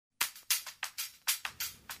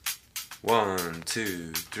1,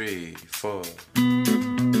 2, 3, 4.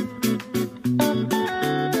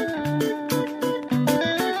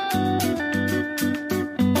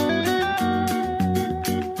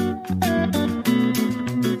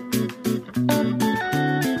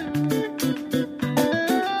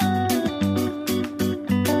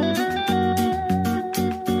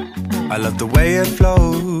 I love the way it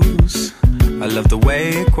flows, I love the way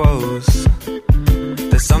it grows.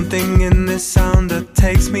 There's something in this sound that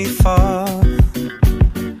takes me far.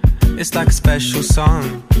 It's like a special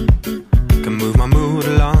song, can move my mood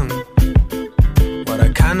along. What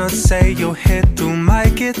I cannot say you'll hear through my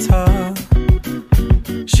guitar.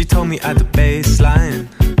 She told me at the bass line,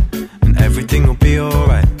 and everything will be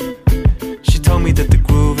alright. She told me that the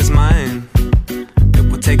groove is mine,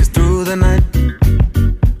 it will take us through the night.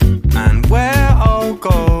 And where I'll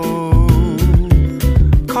go,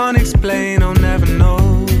 can't explain, I'll never know.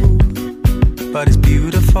 But it's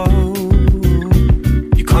beautiful.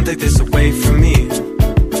 You can't take this away from me.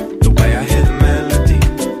 The way I hear the melody,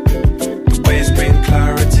 the way it's bringing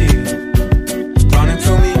clarity, running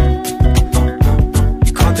through me.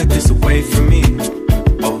 You can't take this away from me.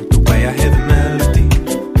 Oh, the way I hear the melody,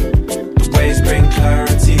 the way it's bringing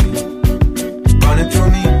clarity, running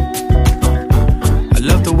through me. I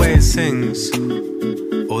love the way it sings,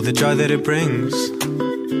 all the joy that it brings.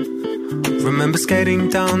 Remember skating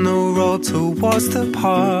down the road towards the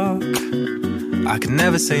park. I could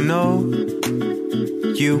never say no,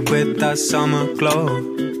 you with that summer glow.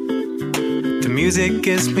 The music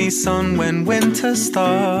gives me sun when winter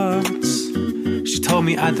starts. She told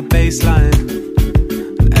me at the baseline,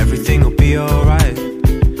 and everything will be alright.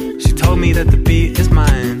 She told me that the beat is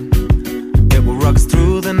mine, it will rock us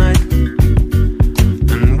through the night.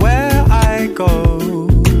 And where I go,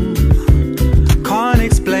 can't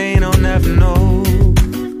explain, I'll never know.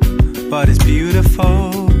 But it's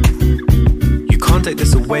beautiful. You can't take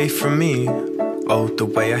this away from me. Oh, the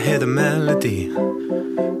way I hear the melody,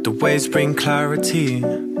 the waves bring clarity,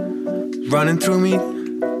 running through me.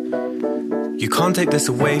 You can't take this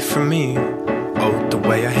away from me. Oh, the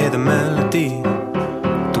way I hear the melody,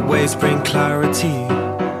 the waves bring clarity,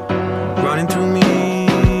 running through me.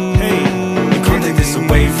 Hey, you can't take this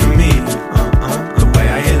away from me. The way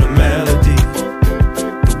I hear the melody,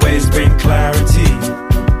 the waves bring clarity,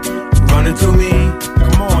 running through me.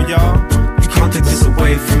 Come on, y'all. You can't take this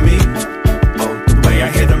away from me. Oh, the way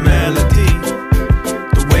I hear the melody,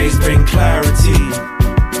 the waves bring clarity,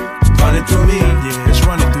 running through me. Yeah, it's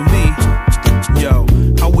running through me. Yo,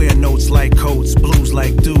 I wear notes like coats, blues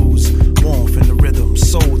like dudes. Warmth in the rhythm,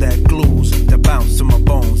 soul that glues, that bounce to my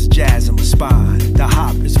bones, jazz in my spine. The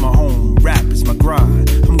hop is my home, rap is my grind.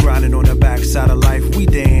 I'm grinding on the backside of life, we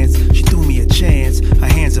dance. She threw me a chance, her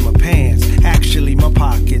hands in my pants. Actually, my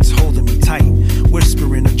pockets holding me tight.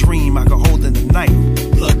 Whispering a dream I could hold in the night.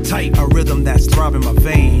 Blood tight, a rhythm that's throbbing my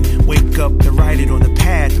vein. Wake up to write it on the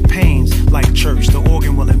pad, the pains. Like church, the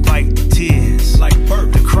organ will invite the tears. Like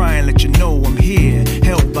birth, the crying let you know I'm here.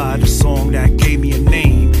 Held by the song that gave me a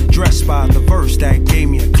name. Dressed by the verse that gave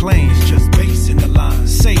me a claim. It's just bass in the line,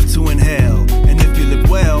 safe to inhale. And if you live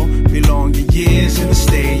well, belong your years in the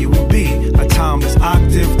stay you will be. A timeless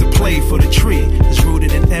octave to play for the tree. It's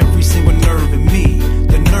rooted in every single nerve in me.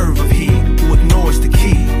 The nerve of he who ignores the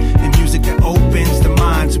key. In music that opens the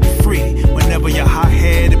mind to be free. Whenever your hot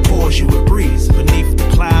head, it pours you a breeze. Beneath the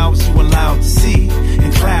clouds you allowed to see.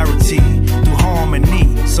 In clarity, through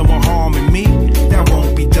harmony. Someone harming me, that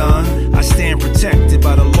won't be done. I stand protected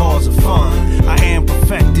by the laws of fun. I am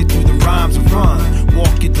perfected through the rhymes of run.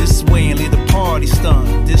 Walk it this way and leave the party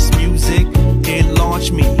stunned. This music, it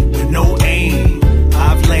launched me with no aim.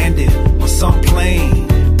 I've landed on some plane.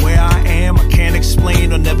 Where I am, I can't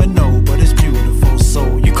explain or never know, but it's beautiful.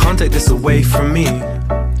 So you can't take this away from me.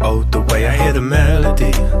 Oh, the way I hear the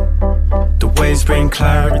melody, the waves bring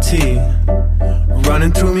clarity,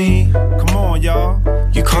 running through me. Come on, y'all.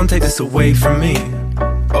 You can't take this away from me.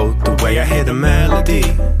 Oh, the way I hear the melody,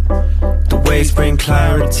 the waves bring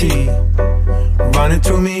clarity, running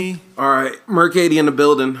through me. Alright, Mercady in the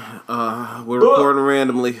building. We're recording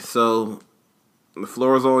randomly, so the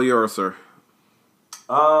floor is all yours, sir.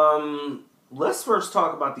 Let's first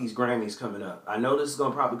talk about these Grammys coming up. I know this is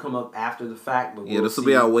gonna probably come up after the fact, but this will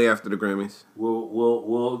be out way after the Grammys.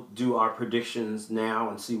 We'll do our predictions now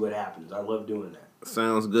and see what happens. I love doing that.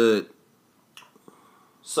 Sounds good.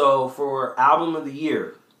 So for album of the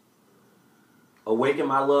year, "Awaken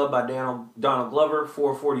My Love" by Donald Glover,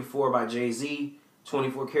 "444" by Jay-Z,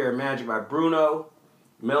 "24 Karat Magic" by Bruno,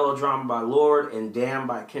 "Melodrama" by Lorde, and "Damn"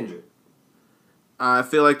 by Kendrick. I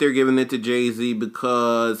feel like they're giving it to Jay-Z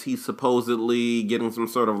because he's supposedly getting some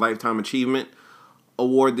sort of lifetime achievement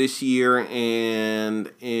award this year,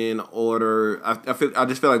 and in order, I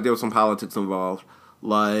just feel like there was some politics involved.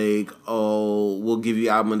 Like, oh, we'll give you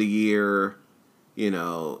album of the year,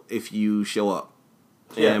 if you show up,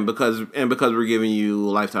 and because we're giving you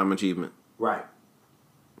lifetime achievement. Right.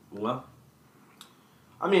 Well,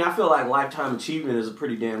 I mean, I feel like lifetime achievement is a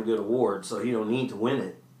pretty damn good award, so he don't need to win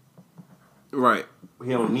it. Right. He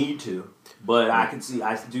don't need to, but I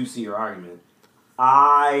do see your argument.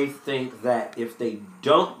 I think that if they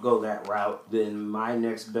don't go that route, then my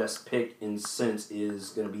next best pick in sense is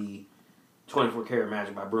going to be 24 Karat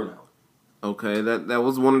Magic by Bruno. Okay, that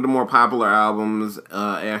was one of the more popular albums.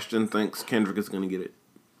 Ashton thinks Kendrick is going to get it.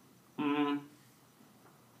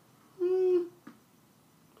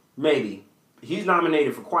 Maybe. He's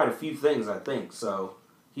nominated for quite a few things, I think. So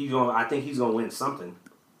I think he's gonna win something.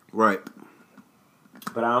 Right.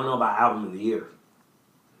 But I don't know about album of the year.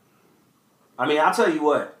 I mean, I'll tell you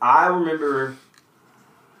what. I remember,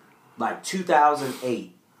 like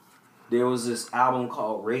 2008, there was this album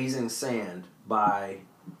called "Raising Sand" by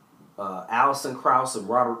Alison Krauss and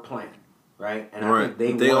Robert Plant. Right. And I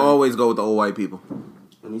think they always go with the old white people.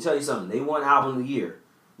 Let me tell you something. They won album of the year.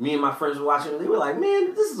 Me and my friends were watching it. They were like,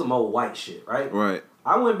 man, this is some old white shit, right? Right.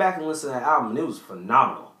 I went back and listened to that album, and it was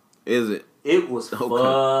phenomenal. Is it? It was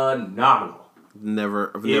phenomenal. I've never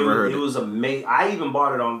heard it. It was amazing. I even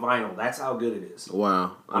bought it on vinyl. That's how good it is.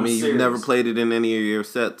 Wow. I'm serious. You've never played it in any of your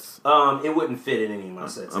sets. It wouldn't fit in any of my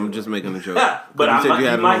sets. I'm just making a joke. But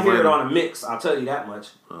you might hear it on a mix. I'll tell you that much.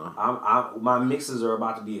 My mixes are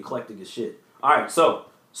about to be eclectic as shit. All right, so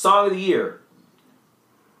Song of the Year.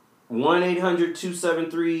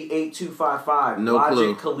 1-800-273-8255. No Logic,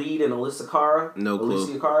 clue. Khalid, and Alicia Cara. No clue.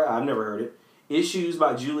 Alicia Cara, I've never heard it. Issues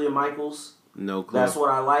by Julia Michaels. No clue. That's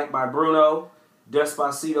What I Like by Bruno.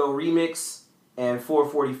 Despacito Remix. And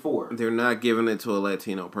 444. They're not giving it to a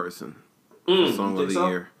Latino person for Song of the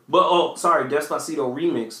Year. But, Despacito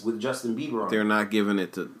Remix with Justin Bieber on it. They're not giving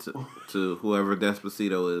it to whoever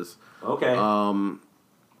Despacito is. Okay.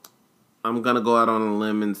 I'm going to go out on a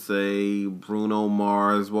limb and say Bruno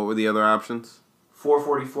Mars. What were the other options?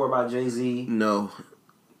 444 by Jay-Z. No.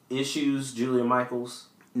 Issues, Julia Michaels.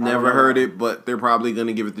 Never heard it, but they're probably going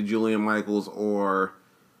to give it to Julian Michaels or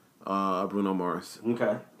Bruno Mars.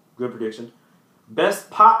 Okay. Good prediction.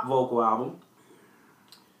 Best Pop Vocal Album.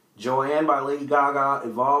 Joanne by Lady Gaga.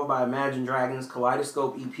 Evolve by Imagine Dragons.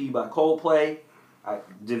 Kaleidoscope EP by Coldplay.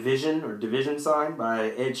 Division Sign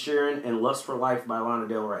by Ed Sheeran. And Lust for Life by Lana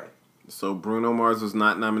Del Rey. So Bruno Mars was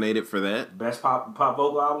not nominated for that? Best pop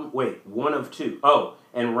vocal album? Wait, one of two. Oh,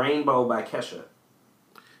 and Rainbow by Kesha.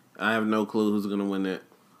 I have no clue who's going to win that.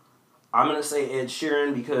 I'm going to say Ed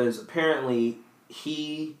Sheeran because apparently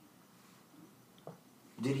he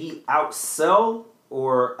outsell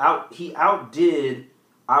or he outdid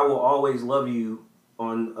I Will Always Love You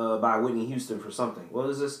on by Whitney Houston for something. What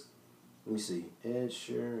is this? Let me see. Ed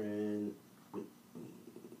Sheeran.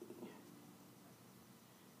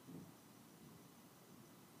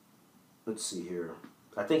 Let's see here.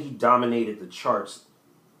 I think he dominated the charts.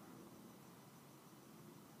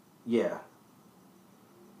 Yeah.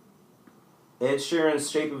 Ed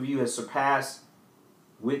Sheeran's Shape of You has surpassed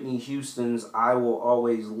Whitney Houston's I Will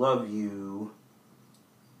Always Love You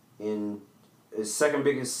in his second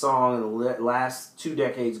biggest song in the last 2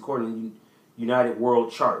 decades according to United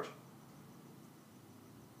World Chart.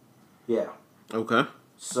 Yeah. Okay.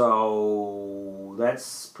 So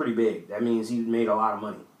that's pretty big. That means he made a lot of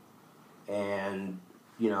money. And,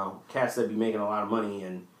 cats that be making a lot of money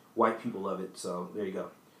and white people love it. So, there you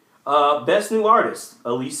go. Best New Artist.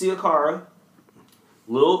 Alicia Cara.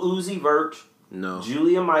 Lil Uzi Vert. No.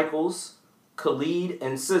 Julia Michaels. Khalid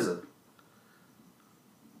and SZA.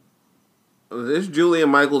 This Julia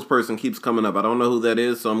Michaels person keeps coming up. I don't know who that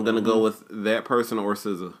is, so I'm going to go with that person or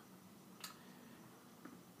SZA.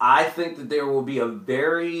 I think that there will be a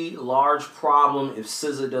very large problem if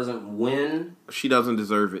SZA doesn't win. She doesn't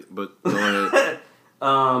deserve it, but go ahead.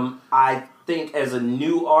 I think as a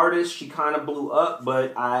new artist, she kind of blew up,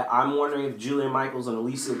 but I'm wondering if Julia Michaels and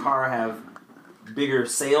Alicia Cara have bigger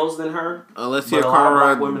sales than her. Alicia Cara, a lot of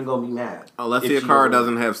black women gonna be mad. Alicia Cara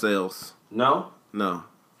doesn't have sales. No? No.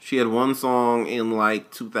 She had one song in like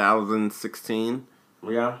 2016.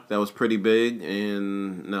 Yeah. That was pretty big,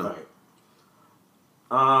 and no. Right.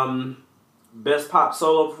 Best pop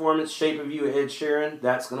solo performance, Shape of You, Ed Sheeran.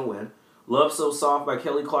 That's gonna win. Love So Soft by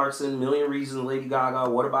Kelly Clarkson. Million Reasons, Lady Gaga.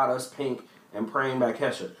 What About Us, Pink. And Praying by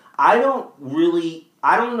Kesha. I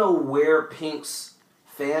don't know where Pink's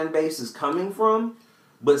fan base is coming from,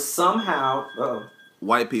 but somehow,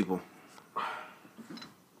 white people.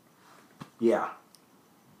 Yeah.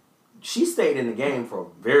 She stayed in the game for a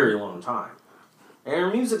very long time. And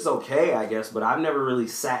her music's okay, I guess, but I've never really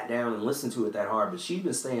sat down and listened to it that hard. But she's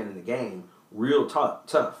been staying in the game real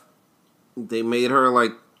tough. They made her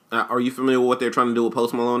like. Are you familiar with what they're trying to do with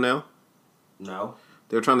Post Malone now? No.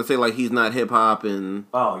 They're trying to say like he's not hip hop, and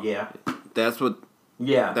Oh yeah. that's what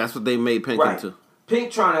Yeah. that's what they made Pink Right. into.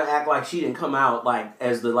 Pink trying to act like she didn't come out like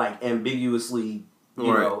as the like ambiguously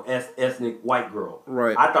Right. ethnic white girl.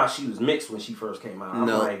 Right. I thought she was mixed when she first came out. I'm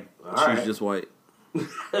No, like, all she's right. just white.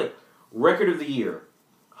 Record of the year: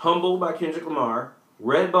 "Humble" by Kendrick Lamar,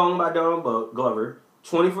 "Redbone" by Donald Glover,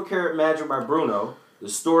 "24 Karat Magic" by Bruno, "The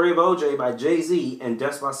Story of OJ" by Jay-Z, and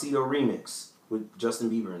 "Despacito" remix with Justin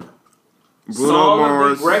Bieber in them.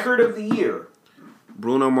 Record of the year.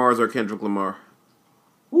 Bruno Mars or Kendrick Lamar.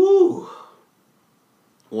 Woo.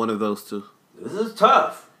 One of those two. This is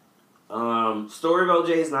tough. "Story of OJ"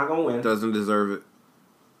 is not gonna win. Doesn't deserve it.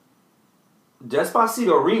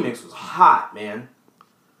 Despacito remix was hot, man.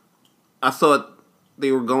 I thought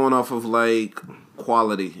they were going off of like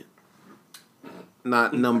quality,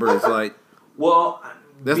 not numbers. Like Well,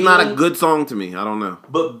 that's not a good song to me. I don't know.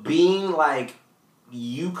 But being like,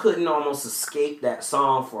 you couldn't almost escape that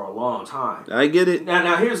song for a long time. I get it.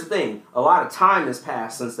 Now here's the thing. A lot of time has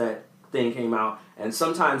passed since that thing came out, and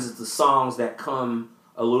sometimes it's the songs that come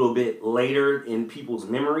a little bit later in people's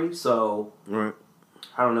memory. So Right.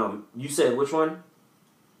 I don't know. You said which one?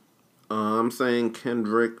 I'm saying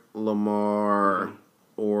Kendrick Lamar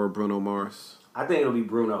or Bruno Mars. I think it'll be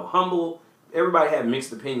Bruno. "Humble." Everybody had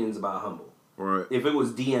mixed opinions about "Humble." Right. If it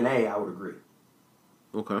was DNA, I would agree.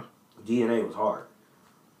 Okay. DNA was hard.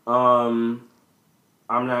 I'm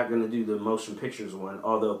not gonna do the motion pictures one,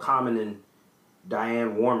 although Common and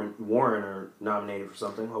Diane Warren are nominated for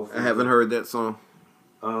something. Hopefully, I haven't heard that song.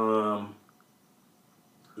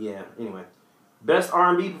 Yeah. Anyway, best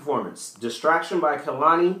R&B performance: "Distraction" by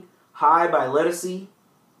Kehlani, "High" by Ledisi,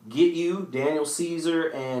 "Get You" Daniel Caesar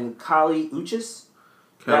and Kali Uchis.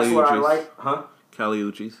 That's What I Like, huh? Kali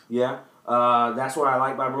Uchis. Yeah. That's What I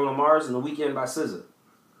Like by Bruno Mars, and "The Weeknd" by SZA.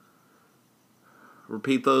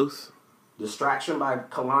 Repeat those. "Distraction" by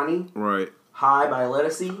Kehlani, Right. "High" by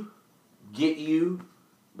Ledisi, "Get You"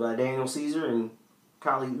 by Daniel Caesar and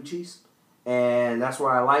Kali Uchis, and "That's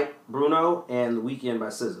What I Like" Bruno, and "The Weeknd" by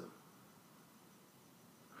SZA.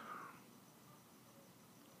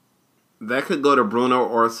 That could go to Bruno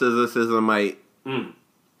or SZA. SZA might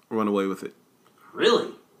run away with it.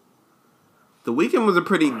 Really? The Weeknd was a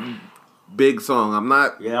pretty big song.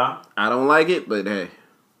 Yeah. I don't like it, but hey.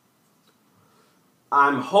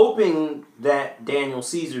 I'm hoping that Daniel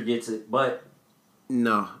Caesar gets it, but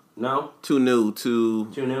No. no? Too new. Too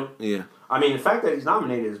new? Yeah. I mean, the fact that he's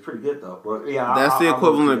nominated is pretty good, though. But yeah, That's the I'll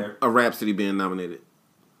equivalent there. of Rhapsody being nominated.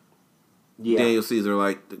 Yeah. Daniel Caesar,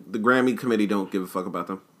 like, the Grammy committee don't give a fuck about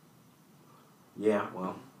them. Yeah,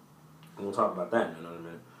 well, we'll talk about that in another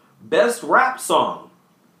minute. Best rap song,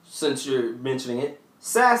 since you're mentioning it: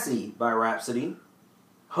 "Sassy" by Rhapsody,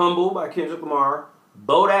 "Humble" by Kendrick Lamar,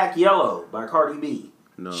 "Bodak Yellow" by Cardi B,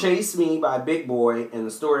 No. "Chase Me" by Big Boy, and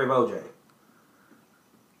 "The Story of OJ."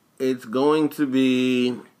 It's going to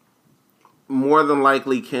be more than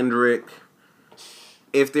likely Kendrick.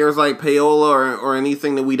 If there's like payola or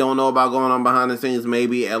anything that we don't know about going on behind the scenes,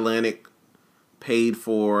 maybe Atlantic paid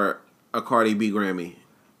for a Cardi B Grammy.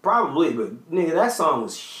 Probably, but nigga, that song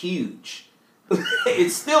was huge.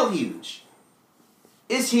 It's still huge.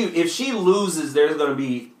 It's huge. If she loses, it's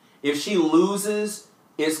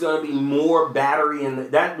gonna be more battery,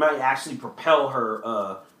 and that might actually propel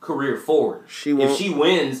her career forward. If she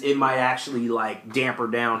wins, it might actually like damper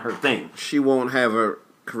down her thing. She won't have a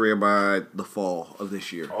career by the fall of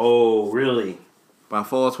this year. Oh, really? By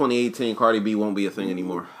fall of 2018, Cardi B won't be a thing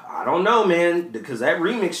anymore. I don't know, man, because that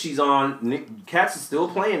remix she's on, Cats is still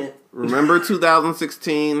playing it. Remember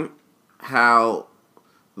 2016, how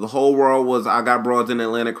the whole world was I Got Broads in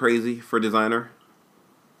Atlanta crazy for Designer?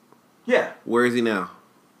 Yeah. Where is he now?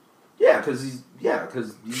 Yeah, because he's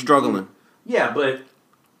struggling. Yeah, but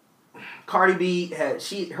Cardi B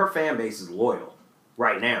her fan base is loyal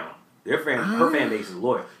right now. Her fan base is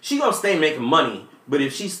loyal. She gonna stay making money, but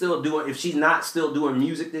if she's not still doing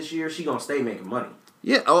music this year, she gonna stay making money.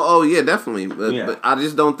 Yeah. Oh yeah, definitely. But I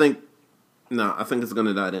just don't think. No, I think it's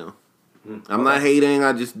gonna die down. I'm not hating.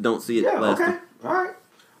 I just don't see it lasting. Okay. All right.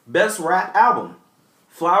 Best rap album: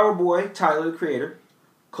 Flower Boy, Tyler the Creator,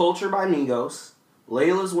 Culture by Migos,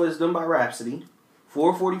 Layla's Wisdom by Rhapsody,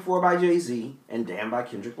 444 by Jay-Z, and Damn by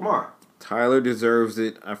Kendrick Lamar. Tyler deserves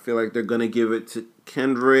it. I feel like they're gonna give it to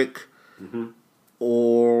Kendrick,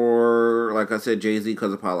 or like I said, Jay-Z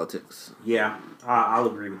because of politics. Yeah, I'll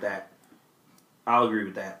agree with that.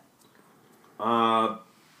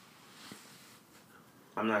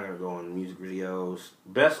 I'm not gonna go on music videos.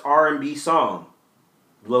 Best R&B song: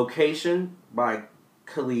 "Location" by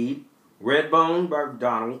Khalid, "Redbone" by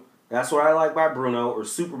Donald, "That's What I Like" by Bruno, or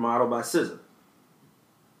 "Supermodel" by SZA.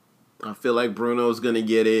 I feel like Bruno's gonna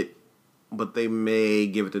get it, but they may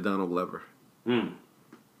give it to Donald Glover. I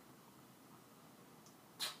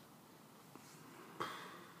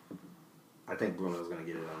think Bruno's gonna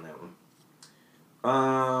get it on that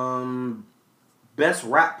one. Best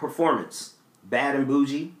rap performance: "Bad and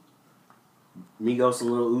Bougie," Migos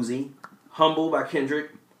and Lil Uzi, "Humble" by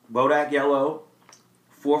Kendrick, Bodak Yellow,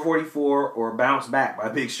 444, or "Bounce Back" by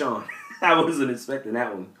Big Sean. I wasn't expecting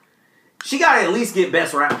that one. She gotta at least get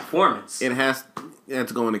best rap performance.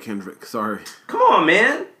 It's going to Kendrick. Sorry. Come on,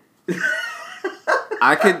 man.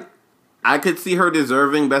 I could see her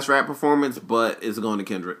deserving best rap performance, but it's going to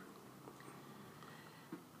Kendrick.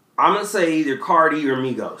 I'm gonna say either Cardi or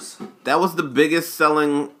Migos. That was the biggest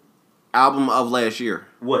selling album of last year.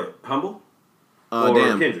 What? Humble? Or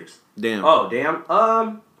Damn. Kendrick's? Damn. Oh, damn.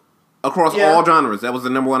 Across yeah. all genres, that was the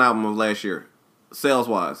 #1 album of last year, sales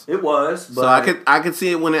wise. It was, but So I could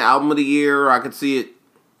see it winning album of the year. Or I could see it,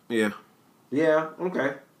 yeah. Yeah.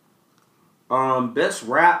 Okay. Best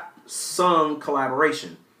rap sung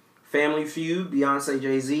collaboration: "Family Feud," Beyonce,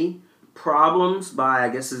 Jay-Z, "Problems" by, I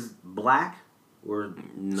guess is Black, or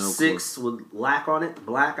No 6 with Lack on it.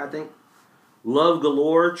 Black, I think. "Love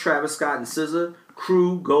Galore," Travis Scott and SZA,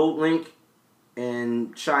 "Crew," Gold Link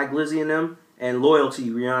and Shy Glizzy and them, and "Loyalty,"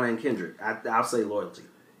 Rihanna and Kendrick. I'll say Loyalty.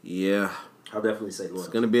 Yeah. I'll definitely say It's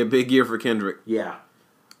Loyalty. going to be a big year for Kendrick. Yeah.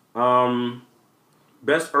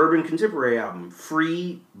 Best urban contemporary album: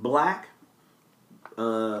 "Free Black,"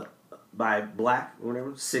 by Black, or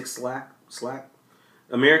whatever. 6 Slack.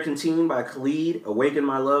 "American Teen" by Khalid, "Awaken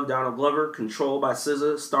My Love," Donald Glover, "Control" by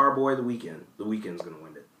SZA, "Starboy," The Weeknd. The Weeknd's gonna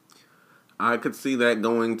win it. I could see that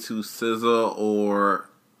going to SZA or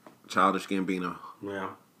Childish Gambino. Yeah,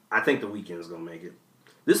 I think The Weeknd's gonna make it.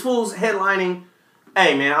 This fool's headlining.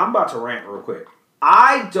 Hey man, I'm about to rant real quick.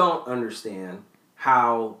 I don't understand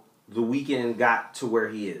how The Weeknd got to where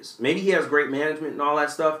he is. Maybe he has great management and all that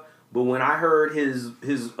stuff, but when I heard his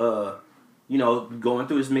going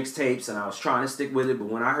through his mixtapes, and I was trying to stick with it, but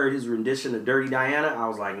when I heard his rendition of "Dirty Diana," I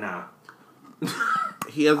was like, nah.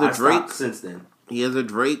 He has a I Drake stopped since then. He has a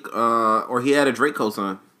Drake, or he had a Drake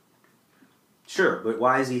cosign. Sure, but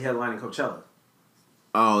why is he headlining Coachella?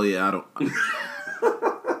 Oh yeah, I don't.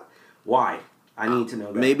 Why? I need to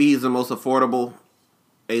know that. Maybe he's the most affordable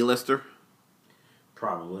A-lister,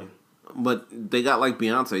 Probably. but they got like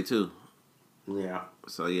Beyonce too. Yeah.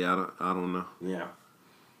 So yeah, I don't know. Yeah.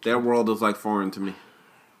 That world is like foreign to me.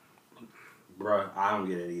 Bruh, I don't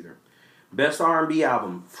get it either. Best R&B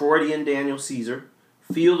album: Freudian, Daniel Caesar.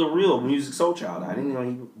 "Feel the Real," Music Soul Child. I didn't know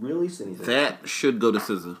he released anything. That should go to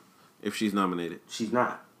SZA if she's nominated. She's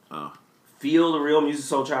not. Oh. "Feel the Real," Music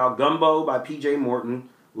Soul Child. "Gumbo" by PJ Morton.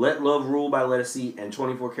 "Let Love Rule" by Lettucey, and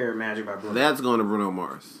 24 Karat Magic by Bruno. That's going to Bruno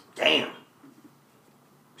Mars. Damn.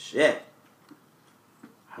 Shit.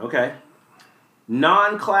 Okay.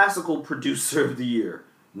 Non-classical producer of the year: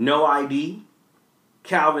 No ID,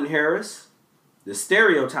 Calvin Harris, The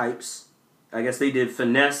Stereotypes. I guess they did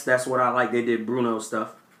Finesse, That's What I Like. They did Bruno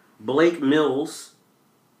stuff. Blake Mills,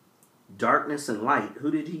 Darkness and Light.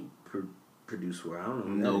 Who did he produce for? I don't know.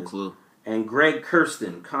 Who that No is. clue. And Greg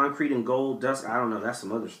Kirsten, Concrete and Gold Dust. I don't know. That's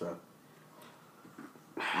some other stuff.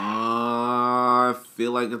 I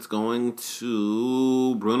feel like it's going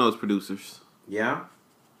to Bruno's producers. Yeah.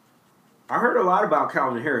 I heard a lot about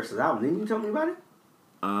Calvin Harris's album. Didn't you tell me about it?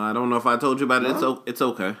 I don't know if I told you about it. No? It's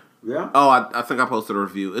okay. Yeah. Oh, I think I posted a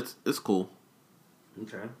review. It's cool.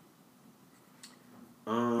 Okay.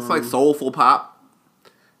 It's like soulful pop.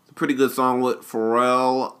 It's a pretty good song with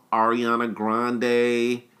Pharrell, Ariana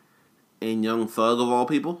Grande, and Young Thug of all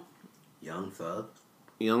people. Young Thug.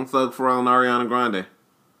 Young Thug, Pharrell, and Ariana Grande.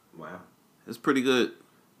 Wow. It's pretty good.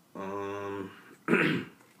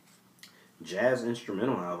 Jazz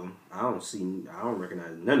instrumental album. I don't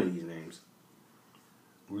recognize none of these names.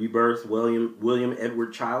 Rebirth, William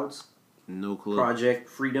Edward Childs. No clue. Project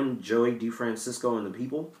Freedom, Joey DeFrancisco and the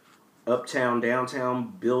People. Uptown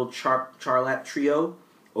Downtown, Bill Charlap Trio.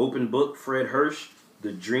 Open Book, Fred Hirsch.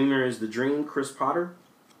 The Dreamer is the Dream, Chris Potter.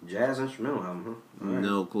 Jazz instrumental album, huh? All right.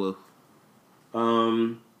 No clue.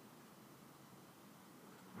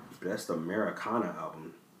 Best Americana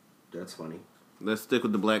album. That's funny. Let's stick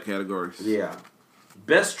with the black categories. Yeah.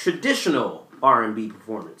 Best traditional R&B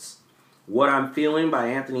performance: What I'm Feeling by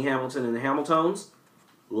Anthony Hamilton and the Hamiltones.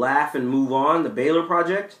 Laugh and Move On, The Baylor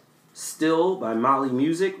Project. Still by Motley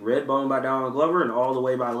Music. Redbone by Donald Glover, and All the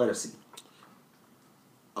Way by Lettucey.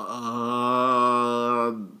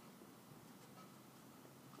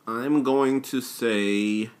 I'm going to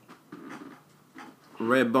say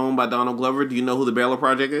Redbone by Donald Glover. Do you know who the Baylor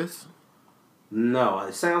Project is? No,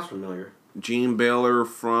 it sounds familiar. Gene Baylor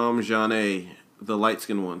from Jeanne, the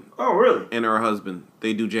light-skinned one. Oh, really? And her husband.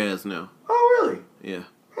 They do jazz now. Oh, really? Yeah.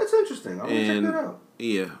 That's interesting. I want to check that out.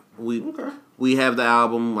 Yeah. Okay. We have the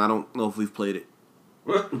album. I don't know if we've played it.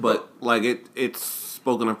 But, like, it's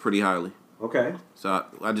spoken of pretty highly. Okay. So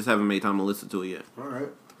I just haven't made time to listen to it yet. All right.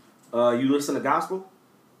 You listen to gospel?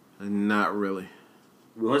 Not really.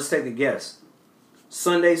 Well, let's take a guess.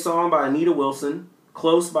 Sunday Song by Anita Wilson.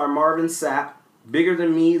 Close by Marvin Sapp. Bigger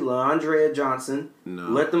Than Me, LaAndrea Johnson. No.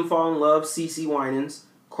 Let Them Fall in Love, CeCe Winans.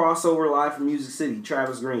 Crossover Live from Music City,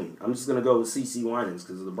 Travis Green. I'm just going to go with CeCe Winans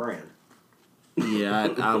because of the brand. Yeah,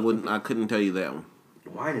 I couldn't tell you that one.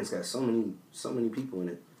 Winans got so many people in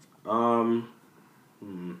it.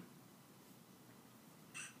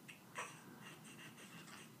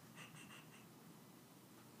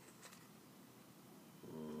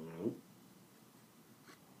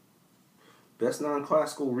 Best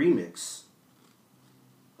non-classical remix.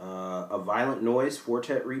 A Violent Noise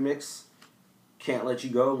Quartet remix. Can't Let You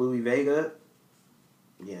Go, Louis Vega.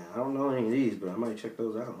 Yeah, I don't know any of these, but I might check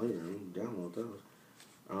those out later. I can download those.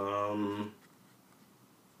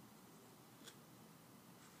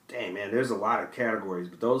 Dang, man, there's a lot of categories,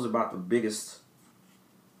 but those are about the biggest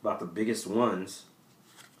ones.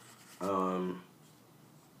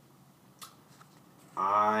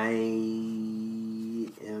 I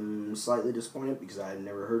am slightly disappointed because I had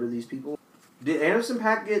never heard of these people. Did Anderson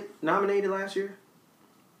 .Paak get nominated last year?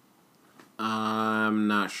 I'm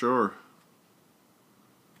not sure.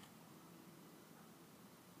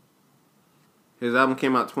 His album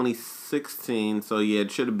came out 2016, so yeah,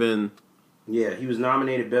 it should have been. Yeah, he was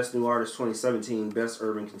nominated Best New Artist 2017, Best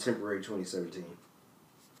Urban Contemporary 2017.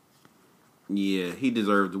 Yeah, he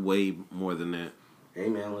deserved way more than that. Hey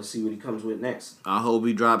man, let's see what he comes with next. I hope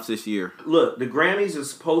he drops this year. Look, the Grammys are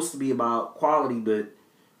supposed to be about quality, but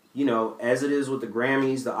you know, as it is with the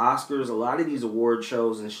Grammys, the Oscars, a lot of these award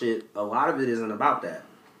shows and shit, a lot of it isn't about that.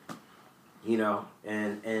 You know,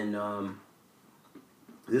 and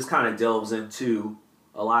this kind of delves into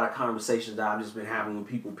a lot of conversations that I've just been having with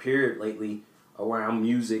people, period, lately around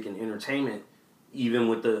music and entertainment, even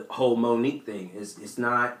with the whole Monique thing. It's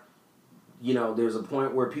not, you know, there's a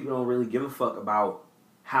point where people don't really give a fuck about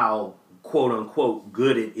how, quote unquote,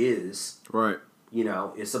 good it is. Right. You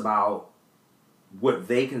know, it's about what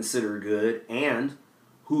they consider good and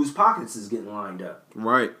whose pockets is getting lined up.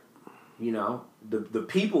 Right. You know, the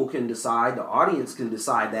people can decide, the audience can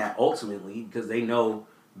decide that ultimately because they know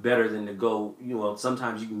better than to go, you know,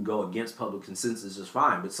 sometimes you can go against public consensus just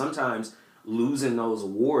fine, but sometimes losing those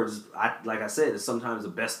awards, like I said, is sometimes the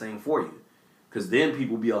best thing for you. Because then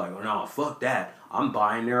people be like, oh no, fuck that, I'm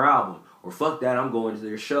buying their album. Or fuck that, I'm going to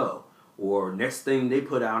their show. Or next thing they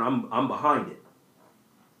put out, I'm behind it.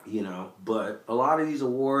 You know, but a lot of these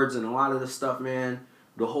awards and a lot of this stuff, man,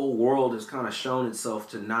 the whole world has kind of shown itself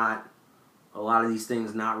to not, a lot of these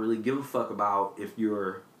things not really give a fuck about if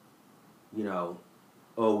you're, you know,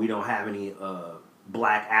 oh, we don't have any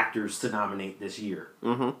black actors to nominate this year.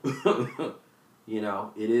 Mm-hmm. You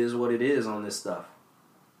know, it is what it is on this stuff.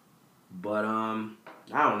 But, I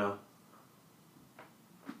don't know.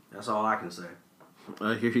 That's all I can say.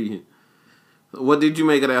 I hear you. What did you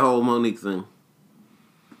make of that whole Monique thing?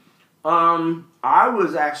 I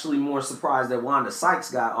was actually more surprised that Wanda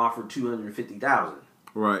Sykes got offered $250,000.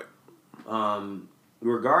 Right.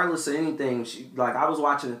 Regardless of anything, I was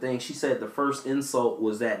watching the thing, she said the first insult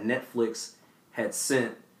was that Netflix had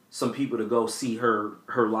sent some people to go see her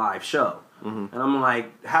live show. Mm-hmm. And I'm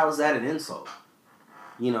like, how is that an insult?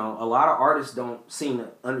 You know, a lot of artists don't seem to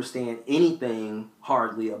understand anything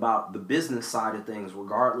hardly about the business side of things,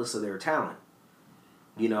 regardless of their talent.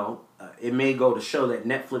 You know, it may go to show that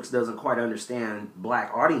Netflix doesn't quite understand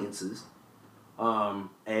black audiences.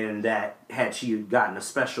 And that had she gotten a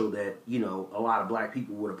special that, you know, a lot of black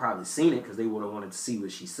people would have probably seen it because they would have wanted to see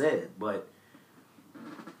what she said. But,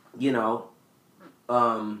 you know,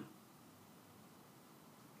 oh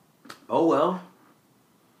well.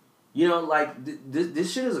 You know, like,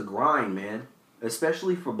 this shit is a grind, man.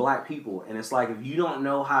 Especially for black people. And it's like, if you don't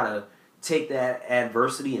know how to take that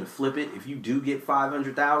adversity and flip it, if you do get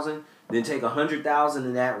 $500,000, then take $100,000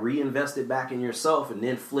 of that, reinvest it back in yourself, and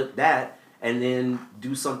then flip that, and then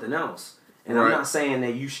do something else. And right. I'm not saying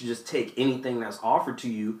that you should just take anything that's offered to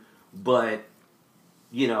you, but,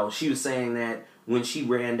 you know, she was saying that when she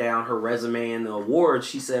ran down her resume and the awards,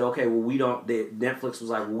 she said, okay, well, Netflix was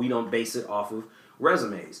like, well, we don't base it off of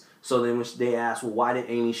resumes. So then when they asked, well, why did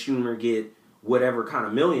Amy Schumer get whatever kind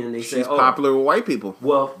of million, they say, She's popular with white people.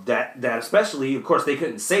 Well, that especially, of course, they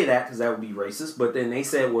couldn't say that because that would be racist. But then they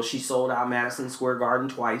said, well, she sold out Madison Square Garden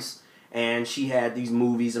twice, and she had these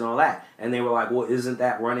movies and all that. And they were like, well, isn't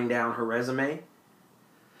that running down her resume?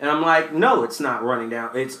 And I'm like, no, it's not running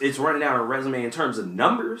down. It's running down her resume in terms of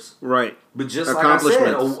numbers. Right. But just like I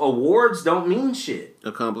said, awards don't mean shit.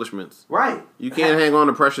 Accomplishments. Right. You can't hang on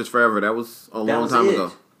to Precious forever. That was a long time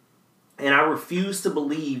ago. And I refuse to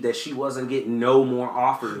believe that she wasn't getting no more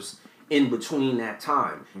offers in between that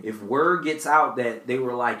time. If word gets out that they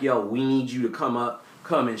were like, yo, we need you to come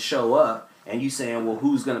and show up, and you saying, well,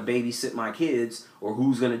 who's going to babysit my kids, or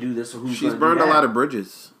who's going to do this, or who's going to do that? She's burned a lot of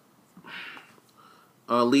bridges.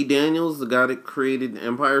 Lee Daniels, the guy that created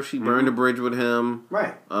Empire, she burned a bridge with him.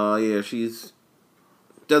 Right. Yeah,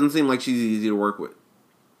 doesn't seem like she's easy to work with.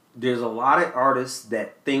 There's a lot of artists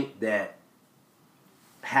that think that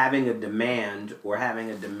having a demand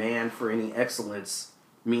for any excellence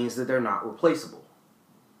means that they're not replaceable.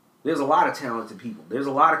 There's a lot of talented people. There's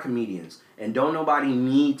a lot of comedians. And don't nobody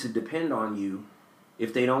need to depend on you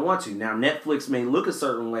if they don't want to. Now, Netflix may look a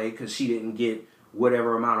certain way because she didn't get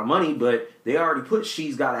whatever amount of money, but they already put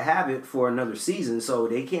She's Gotta Have It for another season, so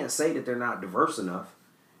they can't say that they're not diverse enough.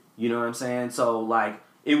 You know what I'm saying? So, like,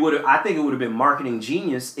 I think it would have been marketing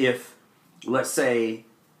genius if, let's say,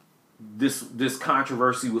 this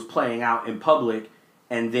controversy was playing out in public,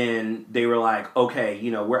 and then they were like, okay,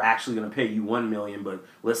 you know, we're actually going to pay you $1 million, but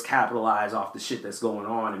let's capitalize off the shit that's going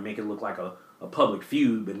on and make it look like a public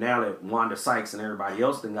feud. But now that Wanda Sykes and everybody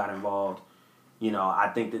else then got involved, you know,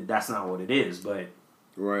 I think that that's not what it is. But,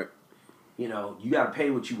 right, you know, you got to pay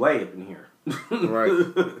what you weigh up in here. Right.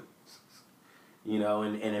 You know,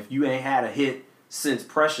 and if you ain't had a hit since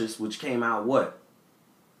Precious, which came out what?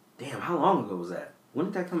 Damn, how long ago was that? When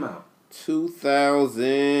did that come out?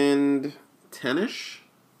 2010-ish?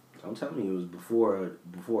 Don't tell me it was before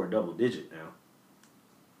a double digit now.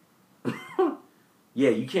 Yeah,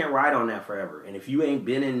 you can't ride on that forever. And if you ain't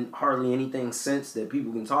been in hardly anything since that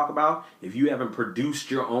people can talk about, if you haven't produced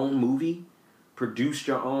your own movie, produced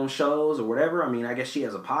your own shows or whatever, I mean, I guess she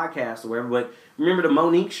has a podcast or whatever, but remember the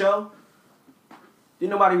Monique show?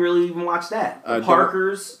 Didn't nobody really even watch that. The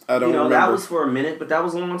Parkers, I don't you know, remember. that was for a minute, but that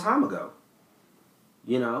was a long time ago.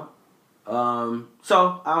 You know?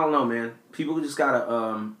 So, I don't know, man. People just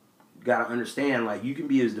gotta understand, like, you can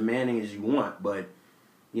be as demanding as you want, but,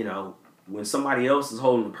 you know, when somebody else is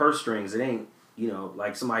holding the purse strings, it ain't, you know,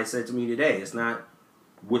 like somebody said to me today, it's not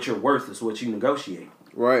what you're worth, it's what you negotiate.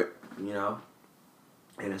 Right. You know?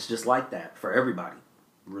 And it's just like that for everybody.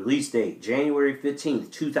 Release date, January 15th,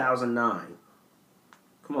 2009.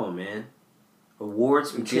 Come on, man.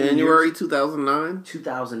 Awards from January 2009?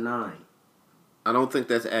 2009. I don't think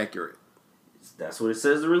that's accurate. That's what it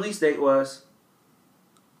says the release date was.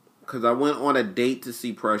 Because I went on a date to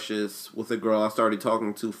see Precious with a girl I started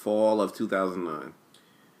talking to fall of 2009.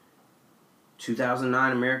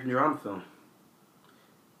 2009 American drama film.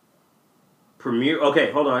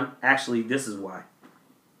 Okay, hold on. Actually, this is why.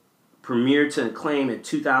 Premiered to acclaim at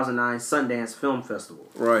 2009 Sundance Film Festival.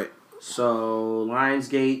 Right. So,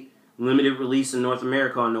 Lionsgate, limited release in North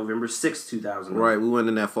America on November 6th, 2009. Right, we went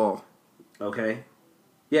in that fall. Okay.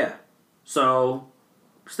 Yeah. So,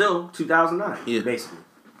 still 2009, basically.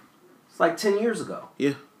 It's like 10 years ago.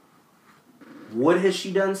 Yeah. What has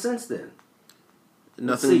she done since then?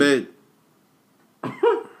 Nothing big.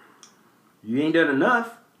 You ain't done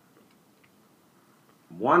enough.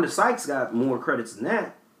 Wanda Sykes got more credits than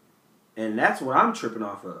that. And that's what I'm tripping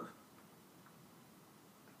off of.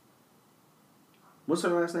 What's her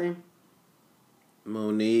last name?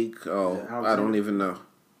 Monique. Oh, yeah, I don't even know.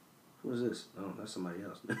 Who is this? Oh, that's somebody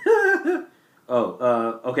else.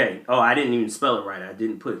 Okay. Oh, I didn't even spell it right. I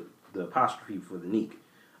didn't put the apostrophe for the Neek.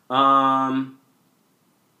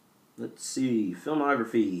 Let's see.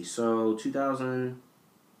 Filmography. So,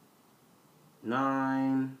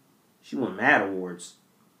 2009. She won mad awards.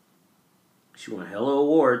 She won hella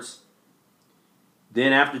awards.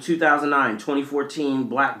 Then after 2009, 2014,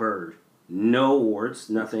 Blackbird. No awards,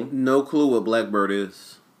 nothing. No clue what Blackbird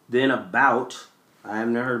is. Then About. I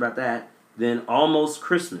haven't heard about that. Then Almost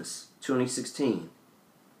Christmas, 2016.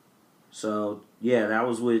 So, yeah, that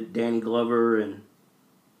was with Danny Glover and a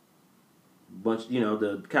bunch, you know,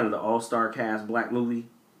 the kind of the all-star cast black movie.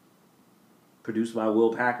 Produced by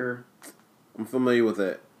Will Packer. I'm familiar with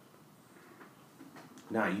that.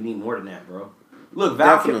 Nah, you need more than that, bro. Look,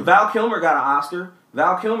 Val Kilmer got an Oscar.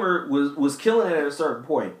 Val Kilmer was killing it at a certain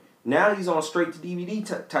point. Now he's on straight to DVD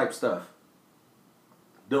type stuff.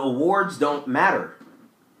 The awards don't matter.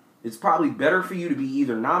 It's probably better for you to be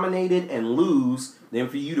either nominated and lose than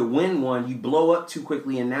for you to win one. You blow up too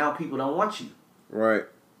quickly and now people don't want you. Right.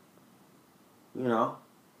 You know,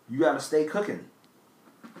 you got to stay cooking.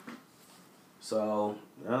 So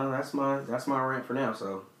that's my rant for now.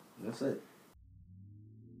 So that's it.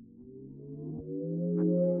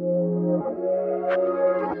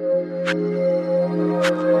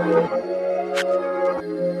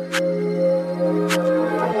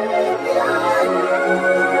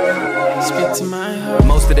 Speak to my heart.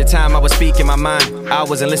 Most of the time I was speaking my mind. I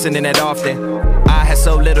wasn't listening that often. I had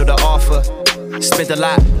so little to offer. Spent a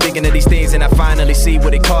lot thinking of these things and I finally see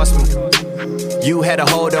what it cost me. You had a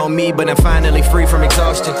hold on me, but I'm finally free from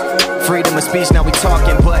exhaustion. Freedom of speech, now we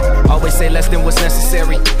talking, but always say less than what's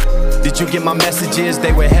necessary. Did you get my messages?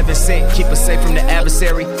 They were heaven sent. Keep us safe from the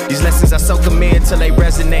adversary. These lessons I soak them in till they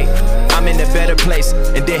resonate. I'm in a better place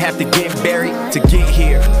and they have to get buried to get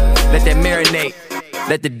here. Let that marinate.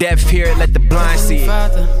 Let the deaf hear it, let the blind see it.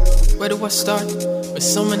 Father, where do I start? With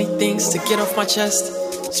so many things to get off my chest.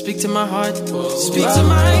 Speak to my heart. Speak to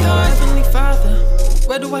my heart. Heavenly Father,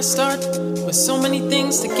 where do I start? With so many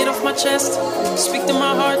things to get off my chest. Speak to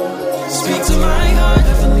my heart. Speak to my heart.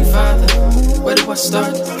 Heavenly Father, where do I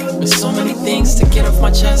start? With so many things to get off my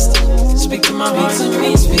chest. Speak to my heart. Speak to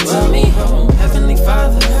me, speak to me. Heavenly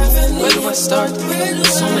Father, where do I start? With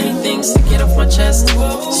so many things to get off my chest.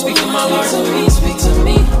 Speak to my heart. Speak to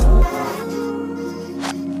me.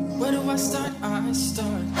 Where do I start? I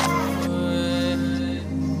start.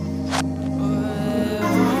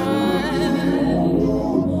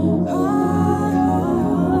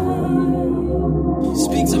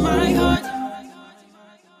 Speak to my heart.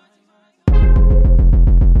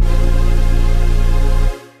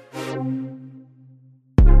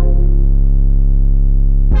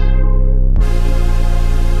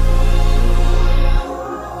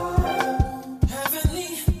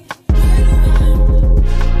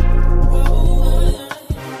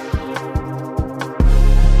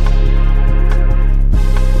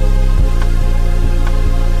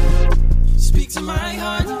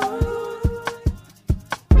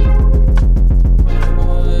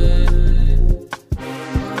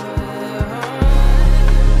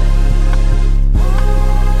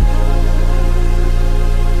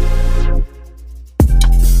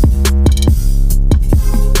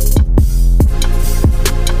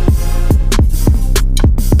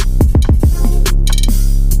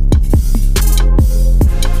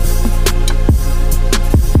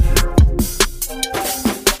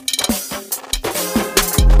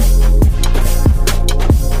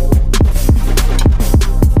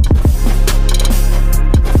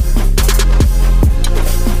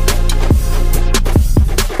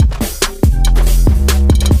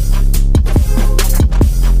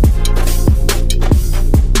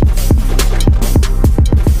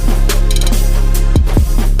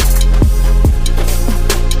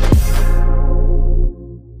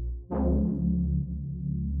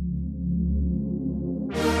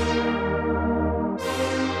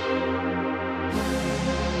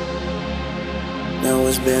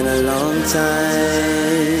 It's been a long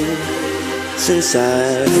time since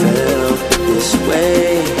I felt this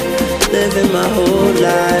way. Living my whole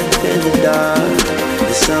life in the dark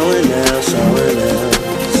with someone else.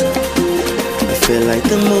 I feel like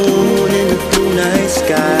the moon in the blue night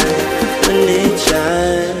sky when it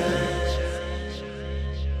shines.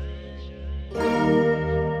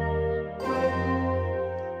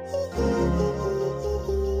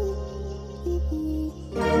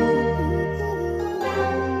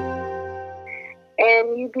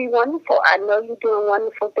 And you be wonderful. I know you're doing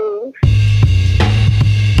wonderful things.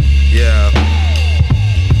 Yeah.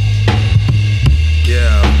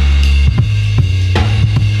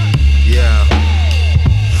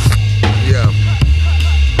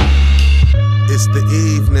 It's the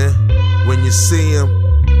evening when you see him.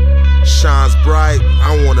 Shines bright,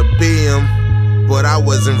 I wanna be him. But I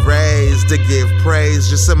wasn't raised to give praise.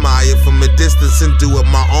 Just admire from a distance and do it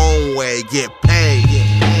my own way. Get paid.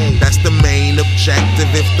 That's the main objective.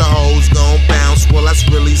 If the hoes gon' bounce, well that's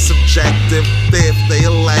really subjective. If they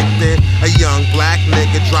elected a young black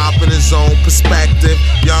nigga dropping his own perspective.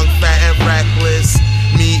 Young, fat and reckless.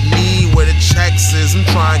 Meet me where the checks is. I'm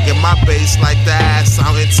trying to get my base like the ass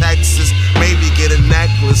out in Texas. Maybe get a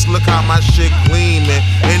necklace. Look how my shit gleaming.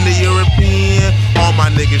 In the European, all my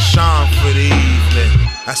niggas shine for the evening.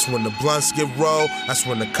 That's when the blunts get rolled. That's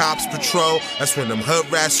when the cops patrol. That's when them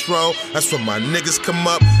hood rats roll. That's when my niggas come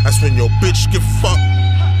up. That's when your bitch get fucked.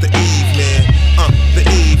 The evening,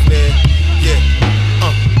 yeah.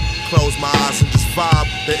 Close my eyes and just vibe.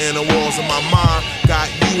 The inner walls of my mind got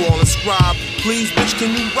you all inscribed. Please, bitch,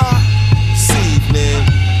 can you ride? This evening,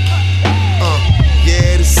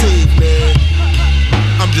 yeah, this evening.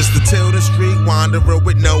 I'm just a Tilda Street wanderer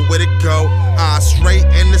with nowhere to go. Straight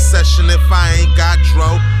in the session if I ain't got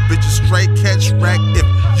dro. Bitches straight catch wreck if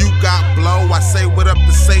you got blow. I say what up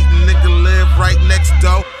to Satan, nigga live right next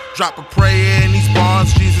door. Drop a prayer in these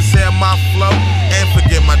bars, Jesus hear my flow. And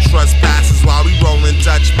forget my trespasses while we rolling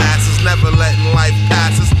Dutch masses. Never letting life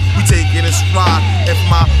pass us, we taking it stride. If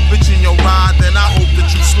my bitch in your ride, then I hope that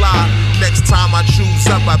you slide. Next time I choose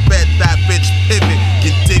up, I bet that bitch pivot. You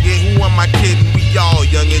dig it? Who am I kidding? We all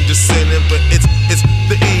young and just sinning, but it's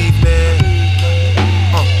the evening.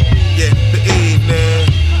 Yeah, the evening.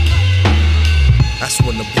 That's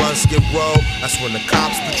when the blunts get rolled. That's when the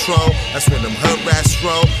cops patrol. That's when them hood rats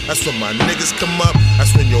roll. That's when my niggas come up.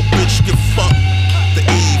 That's when your bitch get fucked. The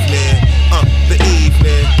evening, the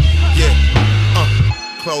evening. Yeah,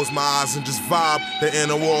 close my eyes and just vibe. The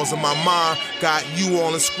inner walls of my mind got you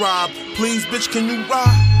all inscribed. Please, bitch, can you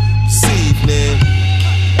ride? This evening,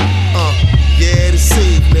 yeah, this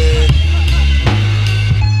evening.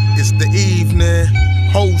 It's the evening.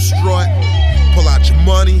 Whole strut. Pull out your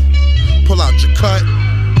money. Pull out your cut.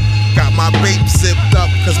 Got my vape zipped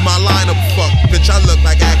up, cause my lineup fucked. Bitch, I look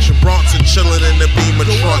like Action Bronson chillin' in the Beamer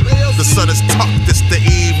truck. The sun is tucked, it's the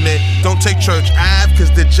evening. Don't take Church Ave,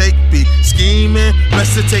 cause the Jake be scheming.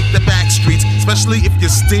 Best to take the back streets, especially if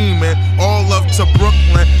you're steaming. All love to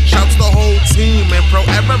Brooklyn, shouts the whole team. And Pro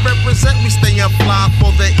ever represent, we stayin' fly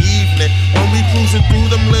for the evening. When we cruising through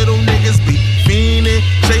them little niggas be fiending.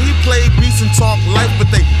 Jay, he play beats and talk life, but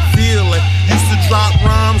they feel it. Used to drop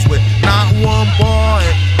rhymes with not one bar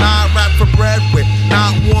and not rap for bread with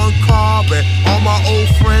not one carb. And all my old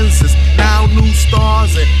friends is now new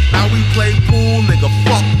stars. And now we play pool, nigga,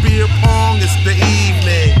 fuck beer pong. It's the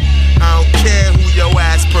evening. I don't care who your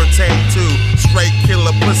ass pertain to. Straight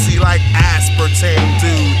killer pussy like aspartame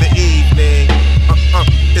do. The evening,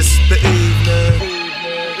 it's the evening.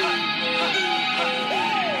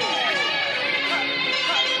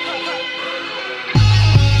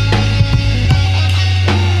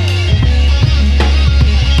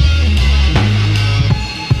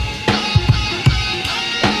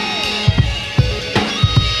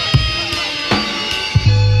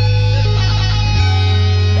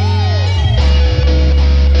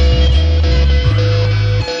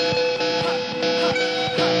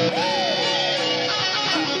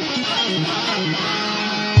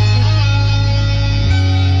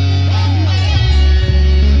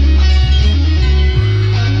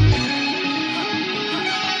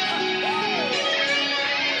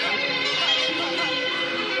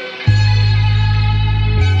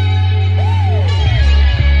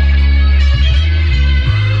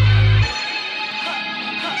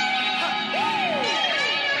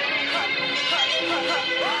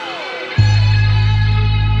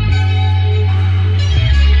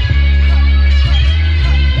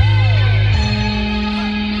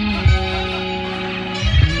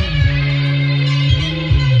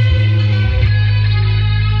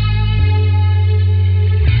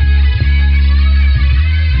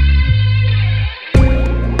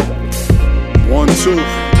 Two.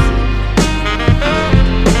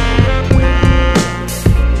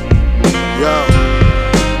 Yo.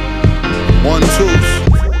 1, 2.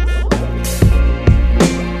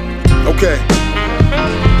 Okay.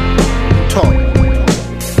 Talk.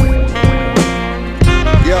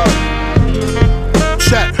 Yo.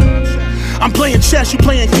 Check. I'm playing chess, you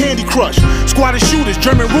playing Candy Crush. Squad of shooters,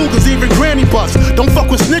 German Rugers, even Granny Bus. Don't fuck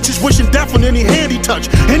with snitches, wishing death on any handy touch.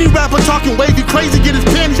 Any rapper talking wavy crazy, get his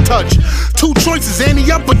panties touched. Two choices,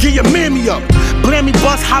 Annie up or get your mammy up. Blammy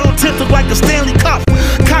bust, hollow tip look like a Stanley Cup.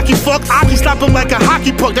 Cocky fuck, Aki slap him like a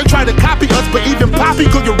hockey puck. They try to copy us, but even Poppy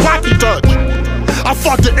could get Rocky touch. I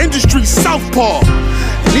fought the industry southpaw.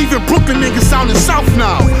 And even Brooklyn niggas sounding south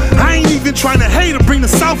now. I ain't even trying to hate or bring the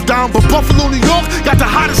south down, but Buffalo, New York got the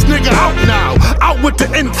hottest nigga out now. Out with the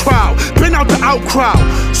in crowd, been out the out crowd.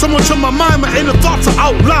 So much on my mind, my inner thoughts are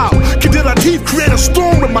out loud. Kid Latif create a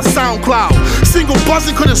storm with my SoundCloud. Single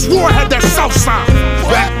buzzing could've swore I had that south sound.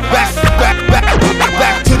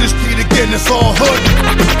 Back to the street again, it's all hood.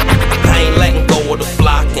 I ain't letting go of the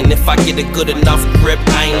block, and if I get a good enough grip,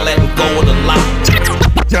 I ain't letting go of the lock.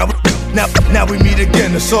 Now we meet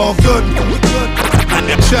again, it's all good.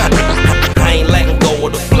 I ain't letting go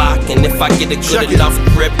of the block, and if I get a good enough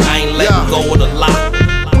grip, I ain't letting go of the lock.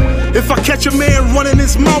 If I catch a man running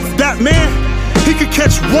his mouth, that man, he could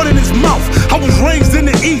catch one in his mouth. I was raised in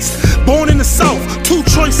the East, born in the South. Two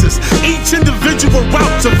choices, each individual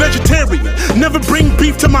route. A vegetarian, never bring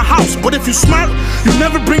beef to my house. But if you smart, you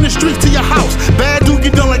never bring the streets to your house. Bad dude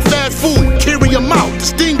get done like fast food, carry them out,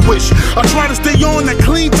 distinguish. I try to stay on that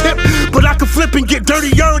clean tip, but I can flip and get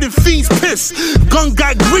dirtier than fiends piss. Gun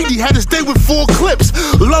got greedy, had to stay with 4 clips.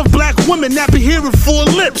 Love black women, nappy hair and 4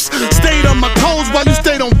 lips. Stayed on my toes while you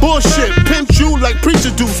stayed on bullshit. Pimped you like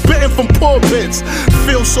preachers do, spitting from pulpits.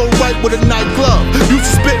 Feel so right with a night glove. Used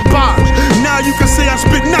to spit bars, now you can say I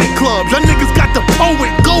spit nightclubs. Y'all niggas got the poet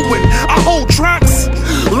going. I hold tracks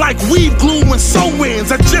like weed glue and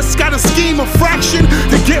sew-ins. I just got a scheme of fraction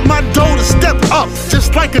to get my dough to step up,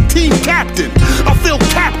 just like a team captain. I feel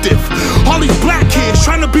captive. All these black kids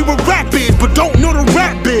trying to be what rap is, but don't know the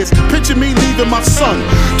rap biz. Picture me leaving my son.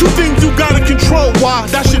 2 things you gotta control. Why?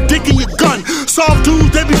 That's your dick and your gun. Soft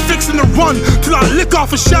dudes, they be fixing to run till I lick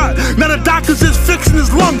off a shot. Now the doctors is fixing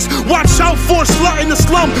his lungs. Watch out for a slut in the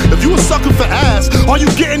slum. If you a sucker for ass, all you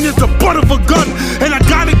getting is the butt of a gun. And I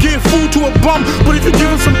gotta give food to a bum, but if you give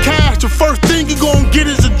him some cash, the first thing you gon' get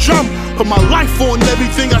is a jump. Put my life on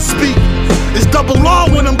everything I speak. It's double R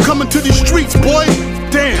when I'm coming to these streets, boy.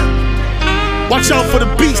 Damn. Watch out for the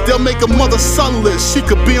beast, they'll make a mother sunless. She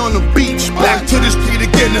could be on the beach. Back to the street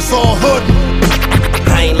again, it's all hood.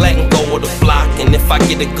 I ain't letting go of the block, and if I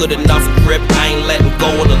get a good enough grip, I ain't letting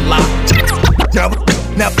go of the lock.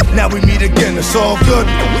 Now we meet again, it's all good.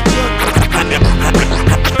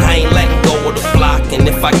 I ain't letting go of the block, and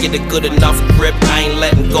if I get a good enough grip, I ain't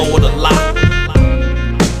letting go of the lock.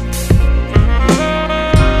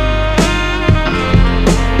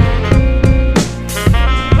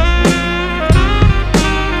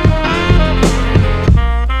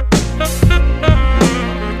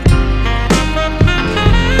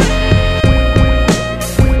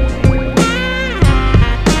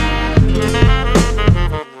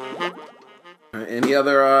 Any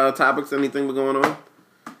other topics, anything going on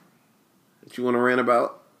that you want to rant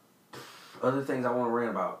about? Other things I want to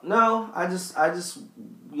rant about? No, I just, I just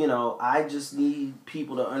need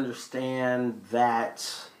people to understand that,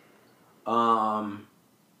 my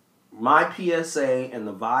PSA and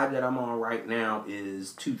the vibe that I'm on right now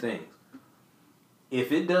is 2 things.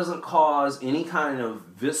 If it doesn't cause any kind of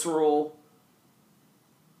visceral,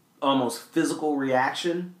 almost physical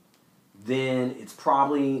reaction, then it's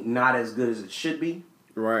probably not as good as it should be.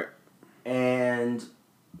 Right. And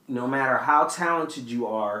no matter how talented you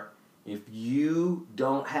are, if you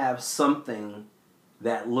don't have something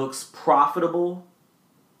that looks profitable,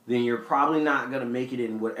 then you're probably not going to make it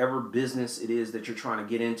in whatever business it is that you're trying to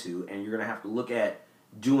get into. And you're going to have to look at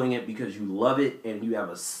doing it because you love it and you have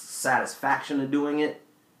a satisfaction of doing it.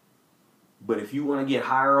 But if you want to get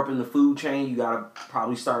higher up in the food chain, you got to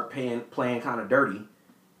probably start playing kind of dirty.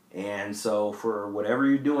 And so for whatever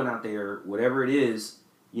you're doing out there, whatever it is,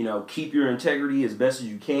 keep your integrity as best as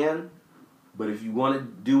you can. But if you want to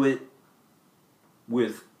do it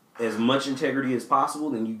with as much integrity as possible,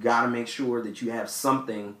 then you got to make sure that you have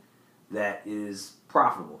something that is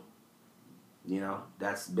profitable.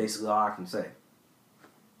 That's basically all I can say.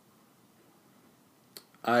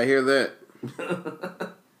 I hear that.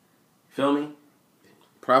 Feel me?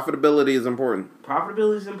 Profitability is important.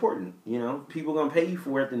 Profitability is important. People gonna pay you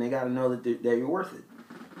for it, then they got to know that you're worth it.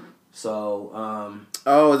 So.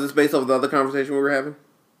 Is this based off the other conversation we were having?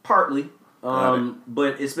 Partly.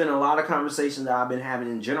 But it's been a lot of conversations that I've been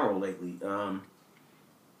having in general lately.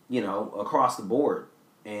 Across the board,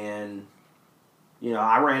 and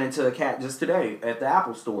I ran into a cat just today at the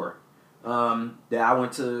Apple store that I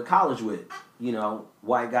went to college with.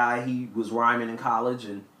 White guy. He was rhyming in college,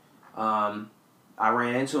 and I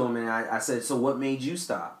ran into him and I said, "So what made you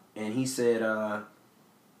stop?" And he said,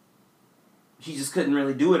 he just couldn't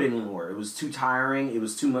really do it anymore. It was too tiring. It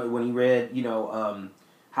was too much. When he read,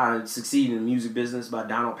 How to Succeed in the Music Business by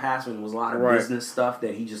Donald Passman, was a lot of business stuff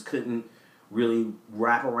that he just couldn't really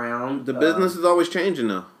wrap around. The business is always changing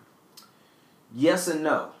though. Yes and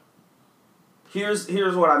no. Here's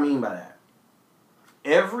what I mean by that.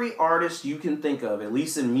 Every artist you can think of, at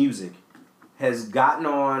least in music, has gotten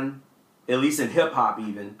on, at least in hip-hop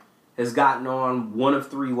even, has gotten on one of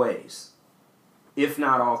 3 ways. If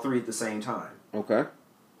not all 3 at the same time. Okay.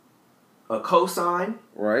 A cosign.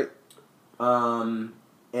 Right. Some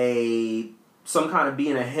kind of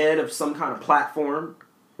being ahead of some kind of platform.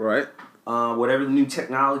 Right. Whatever the new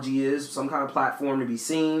technology is, some kind of platform to be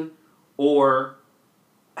seen, or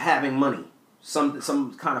having money, some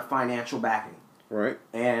kind of financial backing. Right.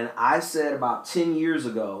 And I said about 10 years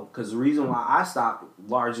ago, because the reason why I stopped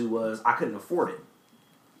largely was I couldn't afford it.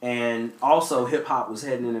 And also hip-hop was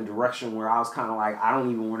heading in a direction where I was kind of like, I don't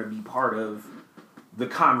even want to be part of the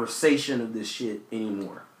conversation of this shit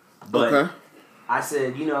anymore. But I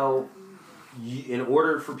said, in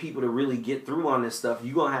order for people to really get through on this stuff,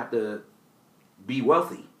 you're going to have to be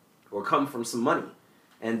wealthy or come from some money.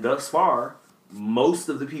 And thus far, most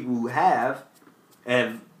of the people who have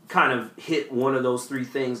kind of hit one of those three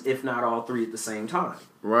things, if not all three at the same time.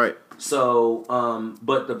 Right. So,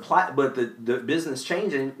 but the business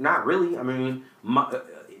changing, not really. I mean,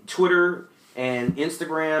 Twitter and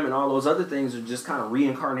Instagram and all those other things are just kind of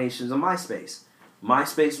reincarnations of MySpace.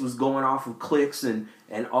 MySpace was going off of clicks and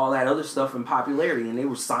all that other stuff and popularity, and they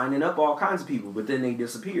were signing up all kinds of people, but then they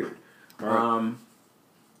disappeared. Right.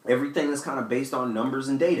 Everything is kind of based on numbers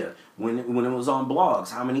and data. When it was on blogs,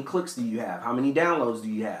 how many clicks do you have? How many downloads do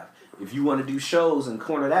you have? If you want to do shows and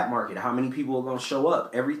corner that market, how many people are going to show up?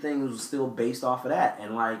 Everything was still based off of that.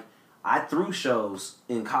 And like, I threw shows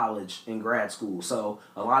in college, in grad school. So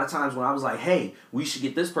a lot of times when I was like, hey, we should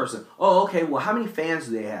get this person. Oh, okay, well, how many fans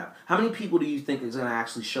do they have? How many people do you think is going to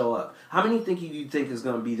actually show up? How many do you think is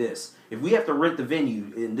going to be this? If we have to rent the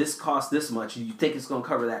venue and this costs this much, do you think it's going to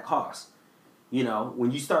cover that cost? You know,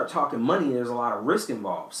 when you start talking money, there's a lot of risk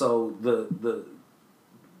involved. So the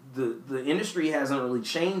industry hasn't really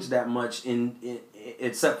changed that much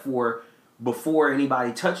except for before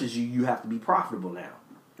anybody touches you, you have to be profitable now.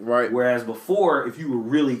 Right. Whereas before, if you were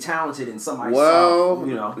really talented and somebody saw,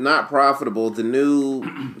 you know, not profitable. The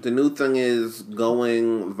new thing is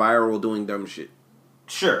going viral doing dumb shit.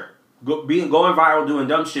 Sure, going viral doing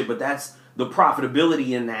dumb shit, but that's the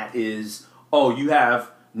profitability in that is, oh, you have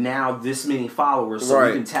now this many followers, so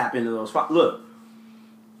you can tap into those. Look,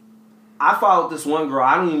 I followed this one girl.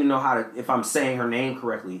 I don't even know if I'm saying her name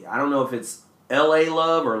correctly. I don't know if it's L.A.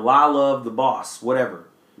 Love or La Love the Boss, whatever.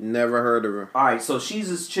 Never heard of her. All right, so she's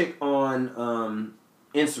this chick on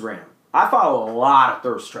Instagram. I follow a lot of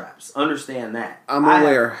thirst traps. Understand that. I'm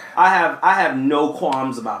aware. I have no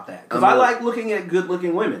qualms about that because I like looking at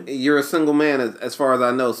good-looking women. You're a single man, as far as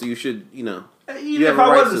I know, so you should, you know. Even if I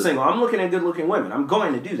wasn't single, I'm looking at good-looking women. I'm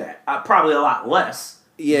going to do that. Probably a lot less.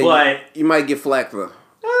 Yeah, but you might get flack though.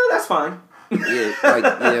 That's fine.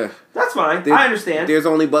 Yeah, that's fine. I understand. There's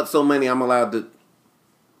only but so many I'm allowed to.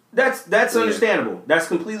 That's understandable. That's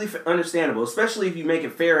completely understandable, especially if you make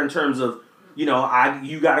it fair in terms of, you know,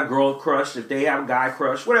 you got a girl crush, if they have a guy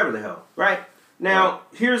crush, whatever the hell, right? Now,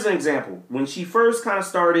 here's an example. When she first kind of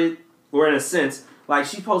started, or in a sense, like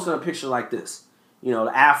she posted a picture like this, you know,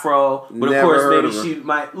 the afro, but of course maybe she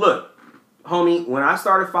might look, homie. When I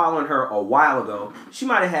started following her a while ago, she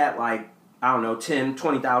might have had like, I don't know, 10,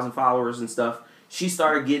 20,000 followers and stuff. She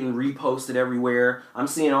started getting reposted everywhere. I'm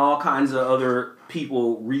seeing all kinds of other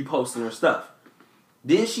people reposting her stuff.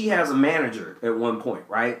 Then she has a manager at one point,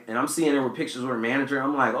 right? And I'm seeing her with pictures with her manager.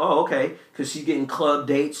 I'm like, oh, okay, because she's getting club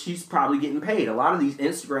dates. She's probably getting paid. A lot of these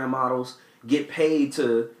Instagram models get paid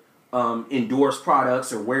to endorse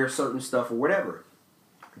products or wear certain stuff or whatever.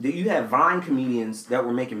 Then you have Vine comedians that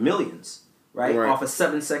were making millions, right? Off of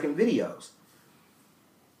 7-second videos.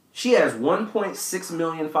 She has 1.6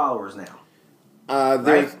 million followers now.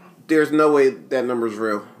 There's no way that number's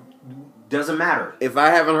real. Doesn't matter. If I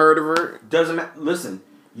haven't heard of her... Doesn't matter. Listen,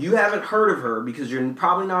 you haven't heard of her because you're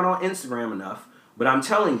probably not on Instagram enough. But I'm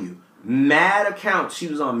telling you, mad accounts. She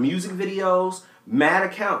was on music videos. Mad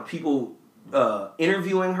account. People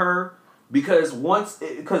interviewing her. Because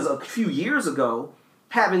a few years ago,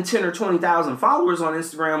 having 10 or 20,000 followers on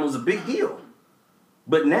Instagram was a big deal.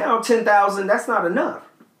 But now, 10,000, that's not enough.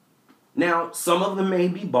 Now, some of them may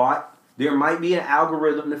be bought. There might be an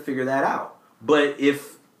algorithm to figure that out. But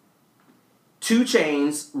if 2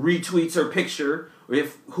 Chainz retweets her picture, or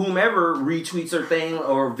if whomever retweets her thing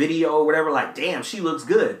or video or whatever, like, damn, she looks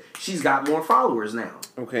good. She's got more followers now.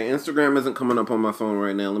 Okay, Instagram isn't coming up on my phone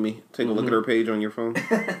right now. Let me take a look at her page on your phone.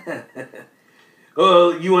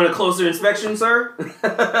 You want a closer inspection, sir?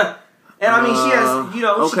 And I mean, she has, you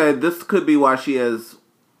know... Okay, this could be why she has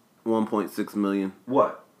 1.6 million.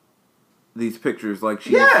 What? These pictures, like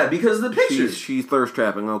she's... Yeah, because of the pictures. She's thirst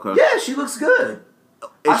trapping, okay. Yeah, she looks good.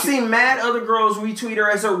 I've seen mad other girls retweet her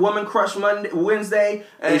as her Woman Crush Wednesday.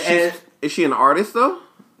 Is she an artist, though?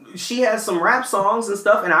 She has some rap songs and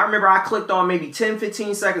stuff, and I remember I clicked on maybe 10,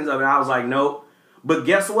 15 seconds of it, and I was like, nope. But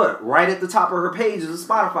guess what? Right at the top of her page is a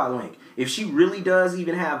Spotify link. If she really does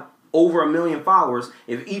even have over 1 million followers,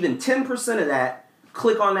 if even 10% of that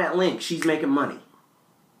click on that link, she's making money.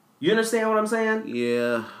 You understand what I'm saying?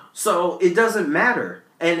 Yeah. So it doesn't matter.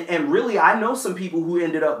 And really, I know some people who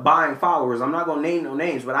ended up buying followers. I'm not going to name no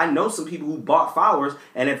names, but I know some people who bought followers.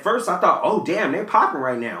 And at first I thought, oh, damn, they're popping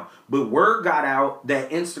right now. But word got out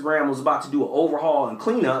that Instagram was about to do an overhaul and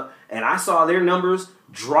cleanup. And I saw their numbers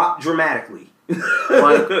drop dramatically.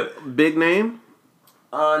 Like, big name?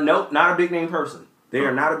 Nope, not a big name person. They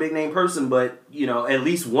are not a big name person, but, you know, at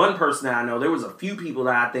least one person that I know, there was a few people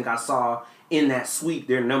that I think I saw in that sweep,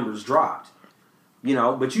 their numbers dropped. You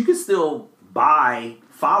know, but you can still buy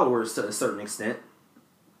followers to a certain extent.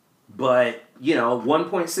 But,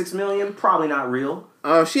 1.6 million, probably not real.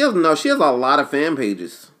 She has a lot of fan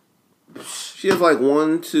pages. She has like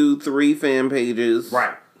 1, 2, 3 fan pages.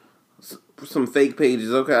 Right. Some fake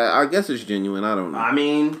pages. Okay, I guess it's genuine. I don't know. I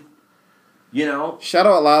mean, Shout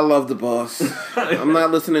out, I love the boss. I'm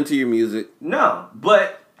not listening to your music. No,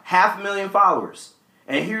 but 500,000 followers.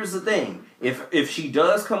 And here's the thing. If she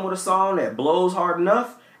does come with a song that blows hard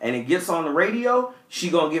enough and it gets on the radio, she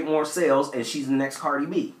gonna get more sales and she's the next Cardi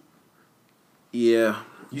B. Yeah.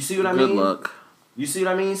 You see what I mean? Good luck. You see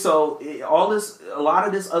what I mean? So a lot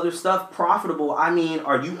of this other stuff profitable. I mean,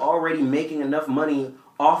 are you already making enough money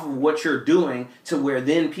off of what you're doing to where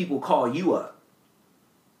then people call you up?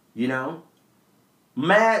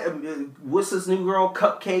 What's this new girl,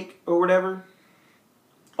 Cupcake or whatever?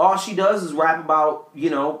 All she does is rap about,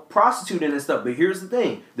 prostituting and stuff. But here's the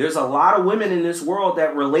thing. There's a lot of women in this world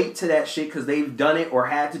that relate to that shit because they've done it or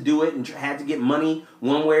had to do it and had to get money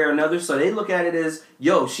one way or another. So they look at it as,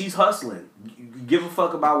 yo, she's hustling. Give a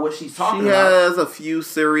fuck about what she's talking about. She has a few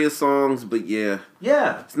serious songs, but yeah.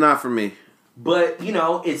 Yeah. It's not for me. But,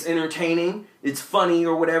 it's entertaining. It's funny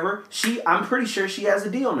or whatever. I'm pretty sure she has a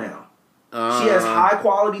deal now. She has high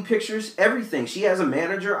quality pictures, everything. She has a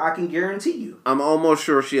manager, I can guarantee you. I'm almost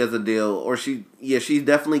sure she has a deal, or she's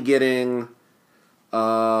definitely getting,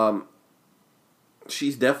 push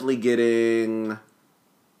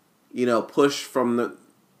from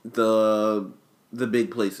the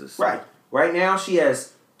big places. Right. Right now she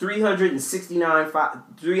has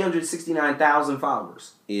 369,000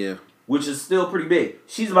 followers. Yeah. Which is still pretty big.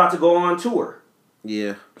 She's about to go on tour.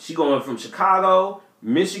 Yeah. She going from Chicago,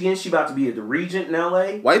 Michigan. She about to be at the Regent in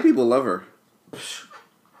LA. White people love her.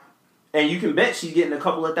 And you can bet she's getting a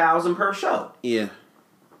couple of thousand per show. Yeah.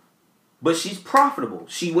 But she's profitable.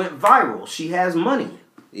 She went viral. She has money.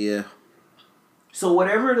 Yeah. So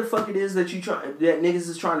whatever the fuck it is that that niggas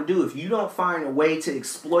is trying to do, if you don't find a way to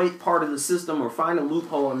exploit part of the system or find a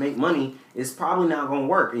loophole and make money, it's probably not going to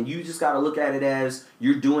work. And you just got to look at it as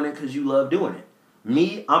you're doing it because you love doing it.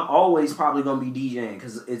 Me, I'm always probably going to be DJing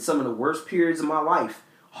because it's some of the worst periods of my life,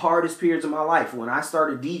 hardest periods of my life. When I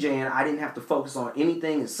started DJing, I didn't have to focus on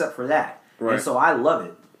anything except for that. Right. And so I love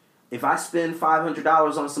it. If I spend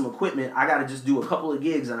 $500 on some equipment, I got to just do a couple of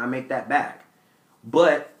gigs and I make that back.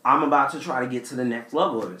 But I'm about to try to get to the next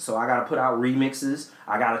level of it. So I got to put out remixes.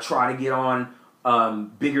 I got to try to get on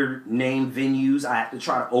bigger name venues. I have to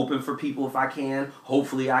try to open for people if I can.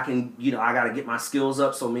 Hopefully I can, I got to get my skills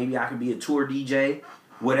up so maybe I can be a tour DJ,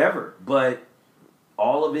 whatever. But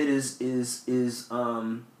all of it is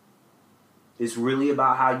really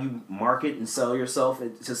about how you market and sell yourself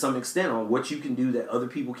to some extent on what you can do that other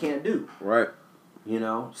people can't do. Right.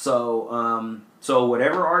 So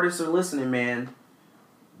whatever artists are listening, man,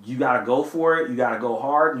 you got to go for it. You got to go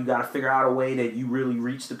hard. You got to figure out a way that you really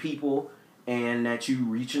reach the people and that you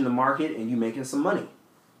reach in the market and you making some money.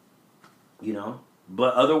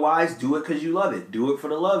 But otherwise, do it because you love it. Do it for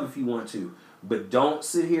the love if you want to. But don't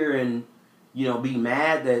sit here and, be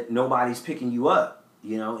mad that nobody's picking you up.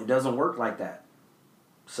 It doesn't work like that.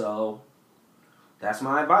 So that's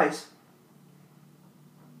my advice.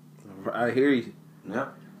 I hear you.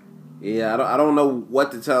 Yep. Yeah, I don't know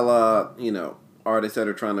what to tell, artists that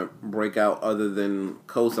are trying to break out other than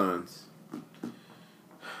cosigns.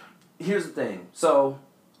 Here's the thing. So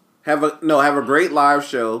have a great live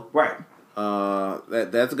show. Right.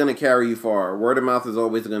 That's gonna carry you far. Word of mouth is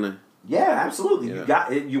always gonna. Yeah, absolutely. You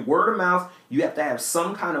got it. Your word of mouth. You have to have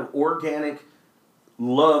some kind of organic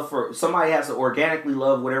love for somebody has to organically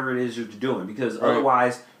love whatever it is you're doing because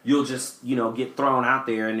otherwise you'll just get thrown out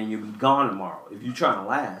there and then you'll be gone tomorrow if you're trying to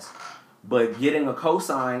last. But getting a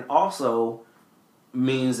cosign also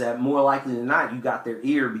means that more likely than not you got their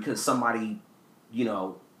ear because somebody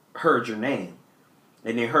heard your name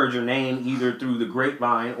and they heard your name either through the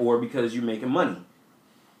grapevine or because you're making money.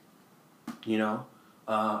 A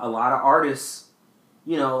lot of artists,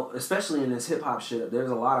 especially in this hip hop shit, there's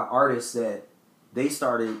a lot of artists that they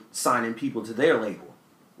started signing people to their label,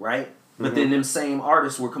 right? Mm-hmm. But then them same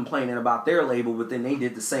artists were complaining about their label, but then they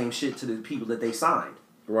did the same shit to the people that they signed.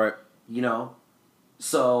 Right.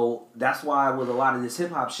 So that's why with a lot of this hip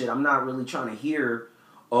hop shit, I'm not really trying to hear,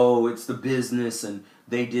 oh, it's the business and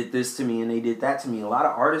they did this to me and they did that to me. A lot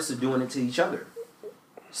of artists are doing it to each other.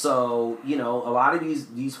 So, a lot of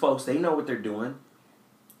these folks, they know what they're doing.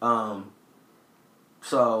 I'm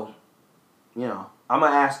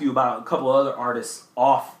going to ask you about a couple other artists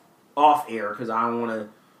off air because I don't want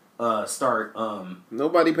to start...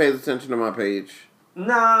 Nobody pays attention to my page.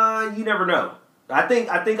 Nah, you never know. I think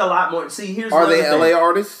a lot more... See, here's Are they LA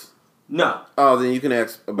artists? No. Oh, then you can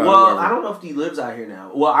ask about Well, I don't know if he lives out here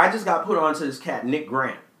now. Well, I just got put onto this cat, Nick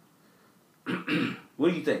Grant. What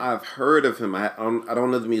do you think? I've heard of him. I don't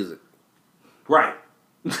know the music. Right.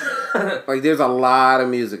 Like, there's a lot of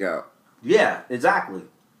music out. Yeah, exactly.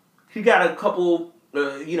 He got a couple,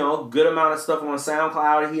 good amount of stuff on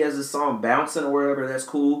SoundCloud. He has this song Bouncing or whatever. That's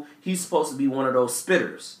cool. He's supposed to be one of those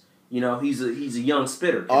spitters. He's a young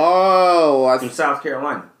spitter. Oh, from South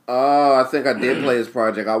Carolina. Oh, I think I did play his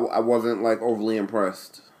project. I wasn't like overly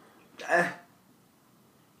impressed.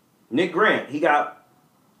 Nick Grant, he got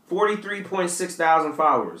 43.6 thousand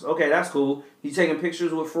followers. Okay, that's cool. He's taking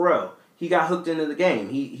pictures with Pharrell. He got hooked into the game.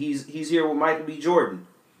 He's here with Michael B. Jordan.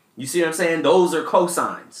 You see what I'm saying? Those are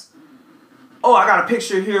cosigns. Oh, I got a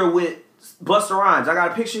picture here with Busta Rhymes. I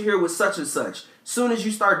got a picture here with such and such. Soon as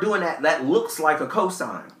you start doing that, that looks like a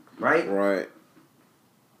cosign, right? Right.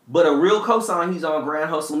 But a real cosign, he's on Grand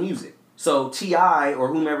Hustle Music. So T.I. or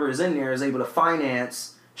whomever is in there is able to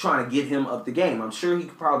finance trying to get him up the game. I'm sure he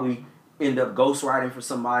could probably end up ghostwriting for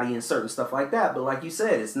somebody and certain stuff like that. But like you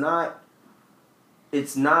said, it's not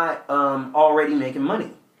already making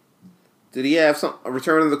money. Did he have a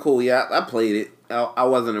Return of the Cool? Yeah, I played it. I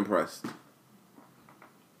wasn't impressed.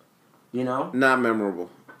 Not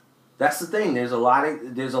memorable. That's the thing. There's a lot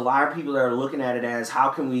of people that are looking at it as, how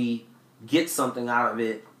can we get something out of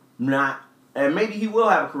it? And maybe he will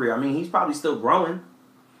have a career. I mean, he's probably still growing.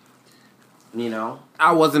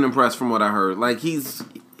 I wasn't impressed from what I heard. Like, he's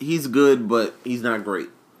good, but he's not great.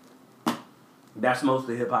 That's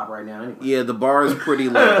mostly hip hop right now, anyway. Yeah, the bar is pretty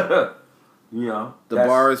low. The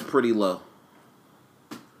bar is pretty low.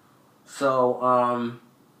 So,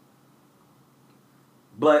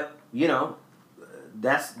 but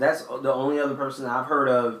that's the only other person I've heard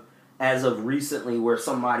of as of recently where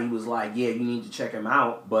somebody was like, yeah, you need to check him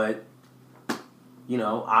out. But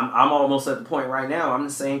I'm almost at the point right now. I'm the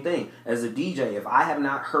same thing as a DJ. If I have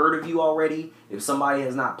not heard of you already, if somebody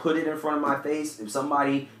has not put it in front of my face, if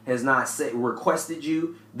somebody has not requested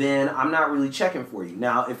you, then I'm not really checking for you.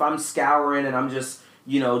 Now, if I'm scouring and I'm just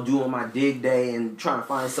doing my dig day and trying to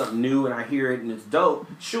find something new and I hear it and it's dope,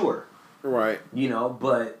 sure. Right.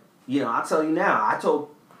 But I'll tell you now, I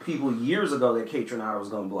told people years ago that Kate Renata was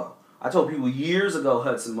going to blow. I told people years ago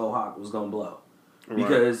Hudson Mohawk was going to blow.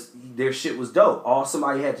 Because their shit was dope. All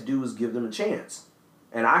somebody had to do was give them a chance.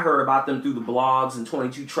 And I heard about them through the blogs and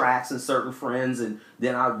 22 Tracks and certain friends, and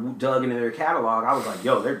then I dug into their catalog. I was like,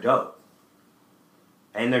 yo, they're dope.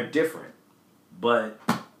 And they're different. But,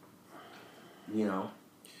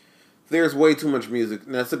 there's way too much music.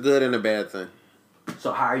 That's a good and a bad thing.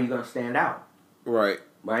 So how are you going to stand out? Right.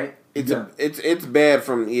 Right? It's bad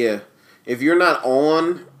from, if you're not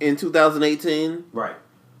on in 2018... Right.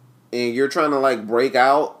 And you're trying to like break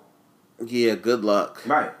out, good luck.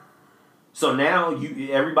 Right. So now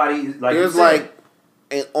everybody like there's like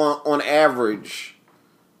on average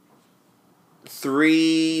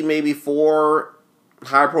 3, maybe 4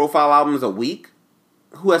 high profile albums a week.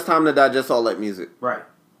 Who has time to digest all that music? Right.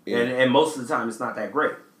 Yeah. And most of the time it's not that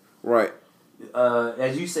great. Right.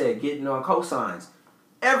 As you said, getting on cosigns.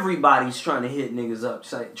 Everybody's trying to hit niggas up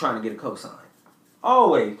trying to get a cosign.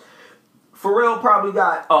 Always. Pharrell probably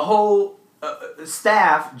got a whole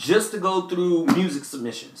staff just to go through music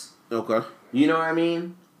submissions. Okay. You know what I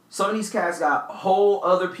mean? Some of these cats got whole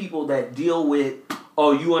other people that deal with,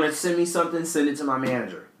 oh, you want to send me something? Send it to my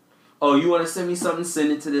manager. Oh, you want to send me something?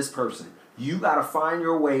 Send it to this person. You got to find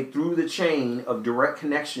your way through the chain of direct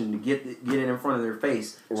connection to get it in front of their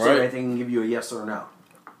face so that they can give you a yes or a no.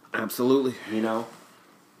 Absolutely.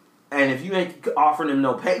 And if you ain't offering them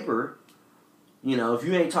no paper... if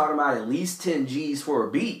you ain't talking about at least 10 G's for a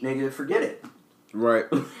beat, nigga, forget it. Right.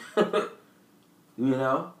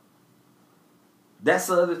 That's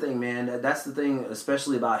the other thing, man. That's the thing,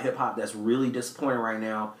 especially about hip-hop, that's really disappointing right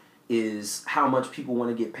now, is how much people want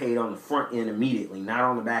to get paid on the front end immediately, not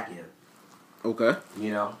on the back end. Okay.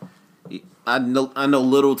 I know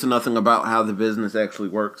little to nothing about how the business actually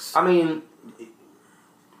works. I mean,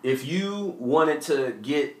 if you wanted to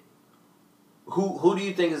get... Who do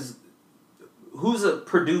you think is... Who's a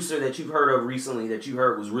producer that you've heard of recently that you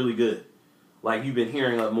heard was really good? Like you've been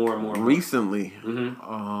hearing of more and more. Recently?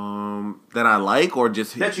 Mm-hmm. That I like or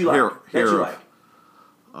just that you like? That you like?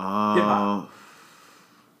 Hip-hop.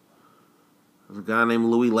 There's a guy named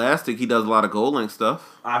Louis Lastic. He does a lot of GoldLink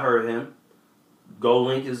stuff. I've heard of him.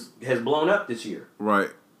 GoldLink has blown up this year.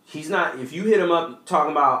 Right. He's not... If you hit him up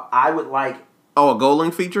talking about, I would like... Oh, a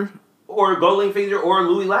GoldLink feature? Or a GoldLink feature or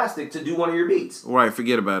Louis Lastic to do one of your beats. Right,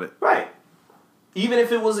 forget about it. Right. Even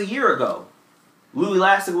if it was a year ago, Louis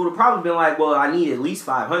Lastic would have probably been like, well, I need at least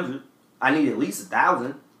 500. I need at least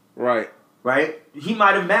 1,000. Right. Right? He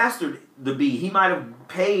might have mastered the beat. He might have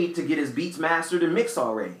paid to get his beats mastered and mixed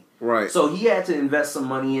already. Right. So he had to invest some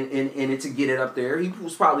money in it to get it up there. He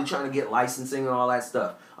was probably trying to get licensing and all that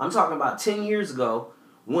stuff. I'm talking about 10 years ago,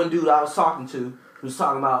 one dude I was talking to was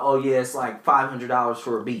talking about, oh yeah, it's like $500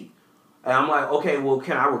 for a beat. And I'm like, okay, well,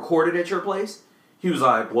 can I record it at your place? He was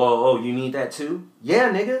like, well, oh, you need that too?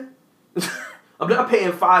 Yeah, nigga. I'm not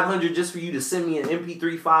paying $500 just for you to send me an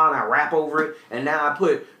MP3 file and I rap over it, and now I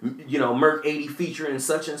put, Merc 80 featuring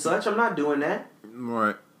such and such. I'm not doing that.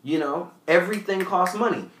 Right. Everything costs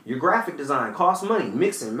money. Your graphic design costs money.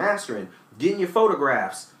 Mixing, mastering, getting your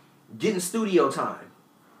photographs, getting studio time.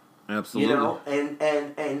 Absolutely. And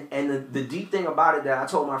the deep thing about it that I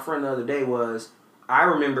told my friend the other day was, I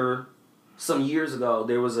remember some years ago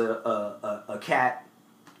there was a cat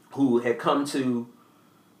who had come to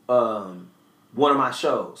one of my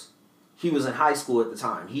shows. He was in high school at the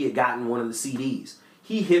time. He had gotten one of the CDs.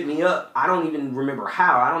 He hit me up. I don't even remember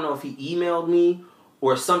how. I don't know if he emailed me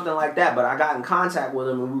or something like that, but I got in contact with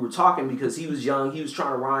him and we were talking because he was young. He was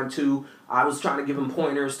trying to rhyme too. I was trying to give him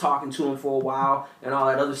pointers, talking to him for a while and all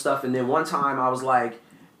that other stuff. And then one time I was like,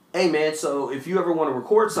 hey man, so if you ever want to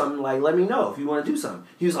record something, like let me know if you want to do something.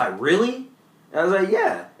 He was like, really? And I was like,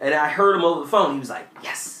 yeah. And I heard him over the phone. He was like,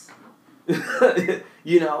 yes.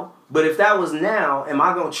 But if that was now, am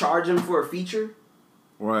I going to charge him for a feature?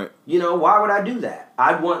 Right. Why would I do that?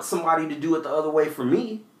 I'd want somebody to do it the other way for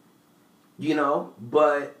me.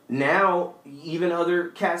 But now, even other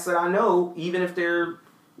cats that I know, even if they're,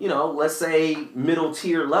 let's say middle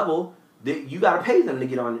tier level, you got to pay them to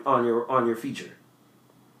get on your feature.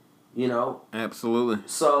 Absolutely.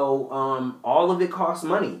 So all of it costs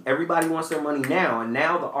money. Everybody wants their money now, and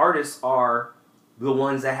now the artists are the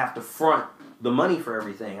ones that have to front the money for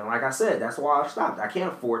everything. And like I said, that's why I stopped. I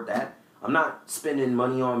can't afford that. I'm not spending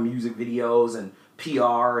money on music videos and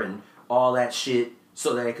PR and all that shit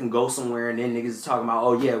so that it can go somewhere and then niggas is talking about,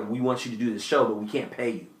 oh yeah, we want you to do this show, but we can't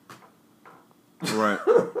pay you. Right.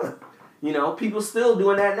 People still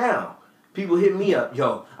doing that now. People hit me up,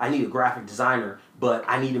 yo, I need a graphic designer, but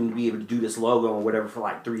I need him to be able to do this logo or whatever for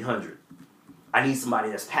like $300. I need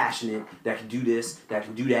somebody that's passionate, that can do this, that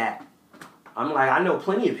can do that. I'm like, I know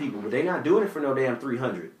plenty of people, but they not doing it for no damn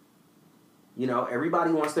 $300.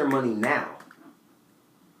 Everybody wants their money now.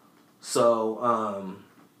 So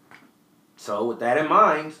with that in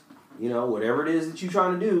mind, whatever it is that you're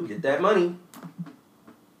trying to do, get that money.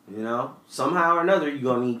 Somehow or another, you're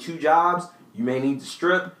going to need 2 jobs. You may need to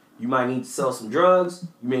strip. You might need to sell some drugs.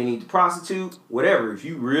 You may need to prostitute. Whatever. If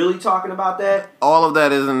you really talking about that. All of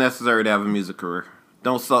that isn't necessary to have a music career.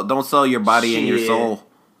 Don't sell your body and your soul.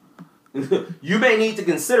 You may need to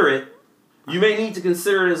consider it. You may need to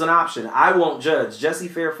consider it as an option. I won't judge. Jesse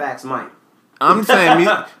Fairfax might. I'm saying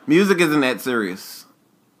music isn't that serious.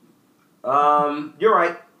 You're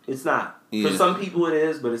right. It's not. Yeah. For some people it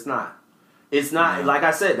is, but it's not. It's not. Yeah. Like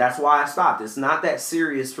I said, that's why I stopped. It's not that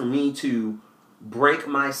serious for me to break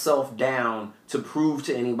myself down to prove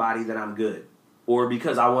to anybody that I'm good. Or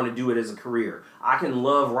because I want to do it as a career. I can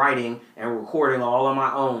love writing and recording all on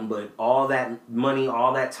my own, but all that money,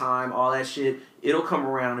 all that time, all that shit, it'll come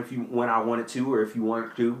around when I want it to, or if you want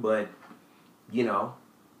it to. But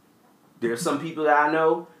there's some people that I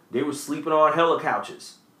know, they were sleeping on hella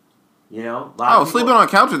couches. Sleeping on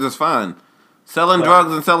couches is fine. Selling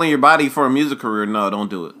drugs and selling your body for a music career, no, don't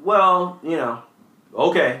do it. Well,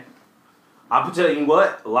 okay. I'll tell you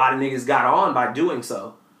what, a lot of niggas got on by doing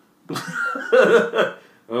so.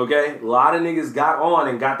 Okay? A lot of niggas got on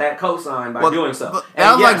and got that cosign by doing so.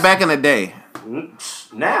 That was like back in the day.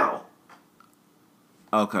 Now.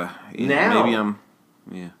 Okay. Yeah, now. Maybe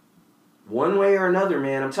yeah. One way or another,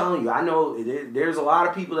 man, I'm telling you, I know there's a lot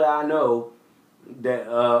of people that I know that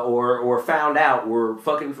or found out were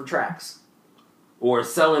fucking for tracks. Or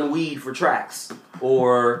selling weed for tracks.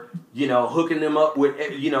 Or, hooking them up with,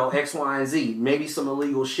 X, Y, and Z. Maybe some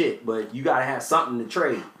illegal shit, but you gotta have something to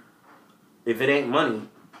trade. If it ain't money,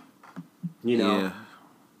 Yeah.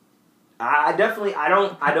 I definitely, I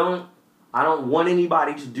don't want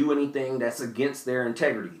anybody to do anything that's against their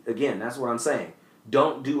integrity. Again, that's what I'm saying.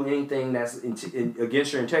 Don't do anything that's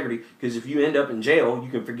against your integrity, because if you end up in jail, you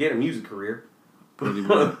can forget a music career. Pretty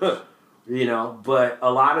much. But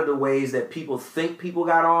a lot of the ways that people think people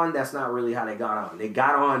got on, that's not really how they got on. They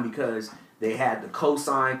got on because they had the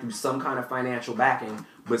cosign through some kind of financial backing,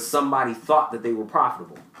 but somebody thought that they were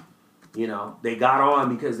profitable. They got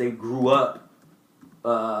on because they grew up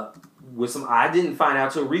with some. I didn't find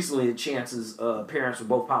out till recently that Chance's parents were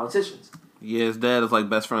both politicians. Yeah, his dad is like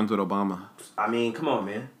best friends with Obama. I mean, come on,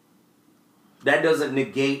 man. That doesn't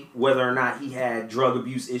negate whether or not he had drug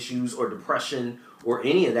abuse issues or depression or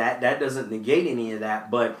any of that. That doesn't negate any of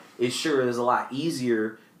that, but it sure is a lot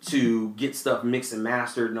easier to get stuff mixed and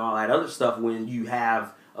mastered and all that other stuff when you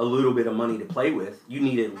have a little bit of money to play with. You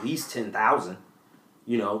need at least $10,000.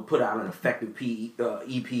 You know, put out an effective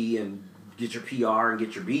EP and get your PR and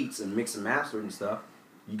get your beats and mix and master and stuff.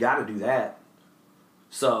 You got to do that.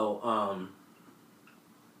 So,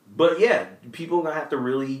 but yeah, people are going to have to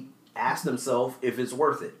really ask themselves if it's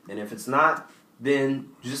worth it. And if it's not, then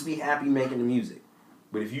just be happy making the music.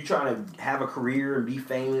 But if you're trying to have a career and be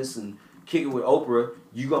famous and kick it with Oprah,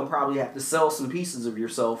 you're going to probably have to sell some pieces of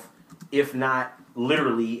yourself. If not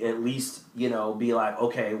literally, at least, you know, be like,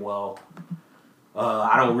 okay, well,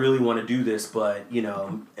 I don't really want to do this, but, you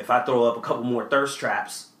know, if I throw up a couple more thirst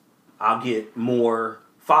traps, I'll get more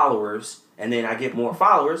followers, and then I get more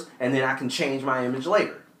followers, and then I can change my image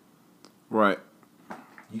later. Right.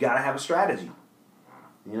 You got to have a strategy,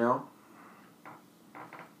 you know?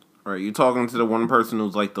 All right, you talking to the one person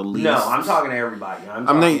who's like the least? No, I'm talking to everybody.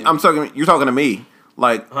 I'm talking. You're talking to me.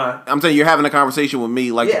 Like, I'm saying you're having a conversation with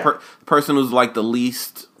me. Like, the person who's like the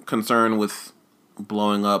least concerned with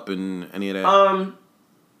blowing up and any of that.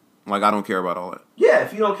 Like, I don't care about all that. Yeah,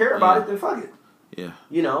 if you don't care about it, then fuck it. Yeah.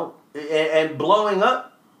 You know, and blowing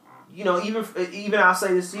up, you know, even I'll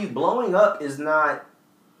say this to you, blowing up is not.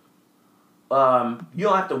 You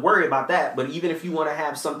don't have to worry about that. But even if you want to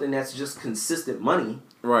have something that's just consistent money,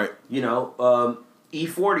 right? You know,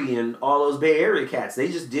 E40 and all those Bay Area cats,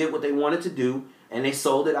 they just did what they wanted to do, and they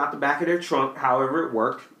sold it out the back of their trunk, however it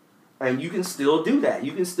worked. And you can still do that.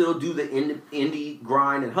 You can still do the indie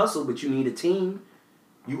grind and hustle, but you need a team.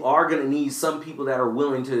 You are going to need some people that are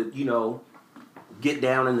willing to, you know, get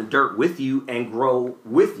down in the dirt with you and grow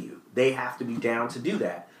with you. They have to be down to do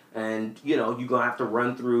that. And, you know, you're going to have to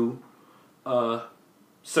run through a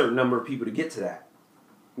certain number of people to get to that.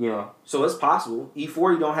 You know, so it's possible.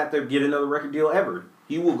 E40 don't have to get another record deal ever.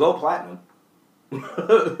 He will go platinum.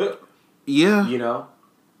 Yeah. You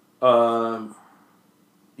know?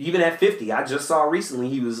 Even at 50, I just saw recently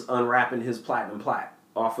he was unwrapping his platinum plaque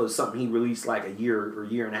off of something he released like a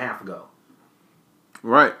year and a half ago.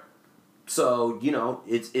 Right. So, you know,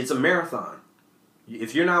 it's a marathon.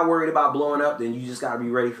 If you're not worried about blowing up, then you just got to be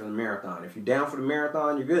ready for the marathon. If you're down for the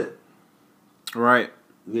marathon, you're good. Right.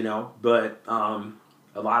 You know, but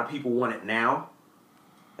a lot of people want it now.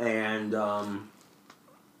 And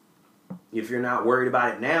if you're not worried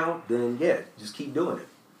about it now, then yeah, just keep doing it.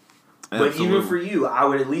 Absolutely. But even for you, I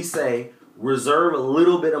would at least say reserve a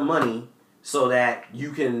little bit of money so that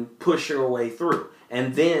you can push your way through.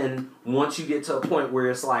 And then once you get to a point where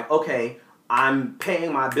it's like, okay, I'm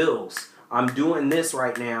paying my bills, I'm doing this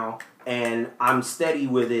right now, and I'm steady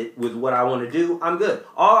with it, with what I want to do, I'm good.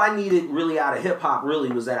 All I needed really out of hip-hop really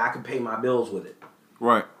was that I could pay my bills with it.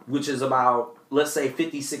 Right. Which is about, let's say,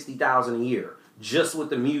 $50,000, $60,000 a year, just with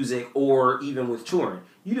the music or even with touring.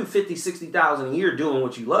 You do $50,000, $60,000 a year doing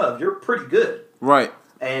what you love, you're pretty good. Right.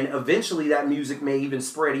 And eventually that music may even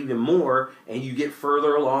spread even more, and you get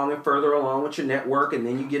further along with your network, and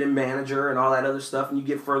then you get a manager and all that other stuff, and you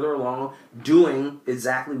get further along doing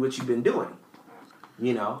exactly what you've been doing.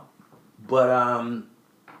 You know? But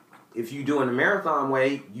if you're doing the marathon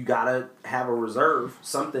way, you gotta have a reserve,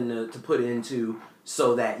 something to put into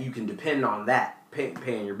so that you can depend on that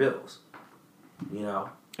paying your bills. You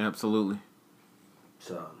know? Absolutely.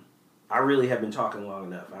 So, I really have been talking long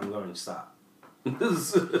enough. I'm going to stop.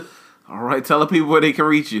 All right, tell the people where they can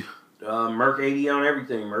reach you. Merc80 on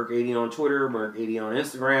everything. Merc80 on Twitter, Merc80 on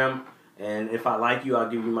Instagram. And if I like you, I'll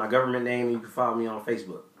give you my government name, and you can follow me on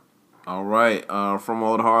Facebook. All right, from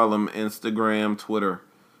Old Harlem, Instagram, Twitter.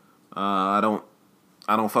 I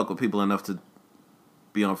don't fuck with people enough to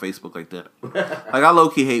be on Facebook like that. Like, I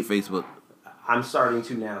low-key hate Facebook. I'm starting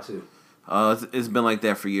to now, too. It's been like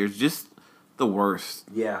that for years. Just the worst.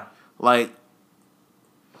 Yeah. Like,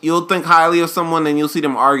 you'll think highly of someone, and you'll see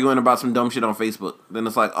them arguing about some dumb shit on Facebook. Then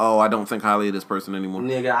it's like, oh, I don't think highly of this person anymore.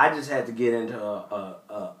 Nigga, I just had to get into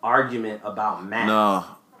a argument about math.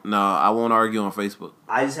 No, I won't argue on Facebook.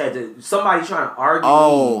 I just had to... Somebody trying to argue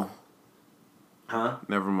me. Huh?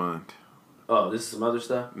 Never mind. Oh, this is some other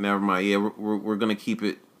stuff? Never mind. Yeah, we're going to keep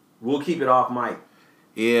it... We'll keep it off mic.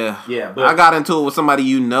 Yeah. Yeah, but... I got into it with somebody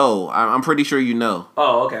you know. I'm pretty sure you know.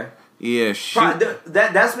 Oh, okay. Yeah,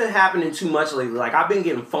 that's been happening too much lately. Like, I've been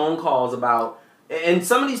getting phone calls about... And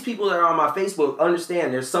some of these people that are on my Facebook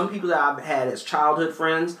understand there's some people that I've had as childhood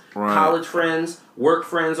friends, right, college friends, work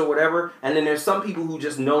friends, or whatever. And then there's some people who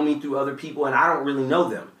just know me through other people, and I don't really know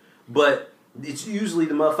them. But it's usually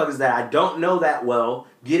the motherfuckers that I don't know that well,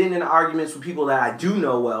 getting in arguments with people that I do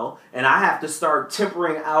know well, and I have to start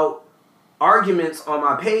tempering out arguments on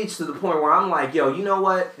my page to the point where I'm like, yo, you know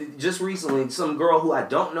what? Just recently, some girl who I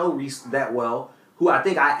don't know that well, who I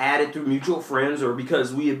think I added through mutual friends or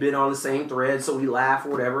because we had been on the same thread, so we laugh or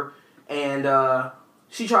whatever. And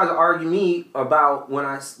she tried to argue me about when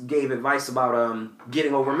I gave advice about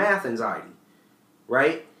getting over math anxiety,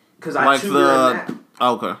 right? Because I tutor in math.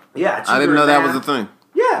 Okay. Yeah, I didn't know that was a thing.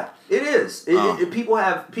 Yeah, it is.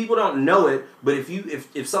 People don't know it, but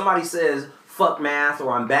if somebody says fuck math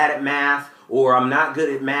or I'm bad at math or I'm not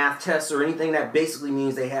good at math tests or anything, that basically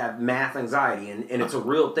means they have math anxiety, and it's a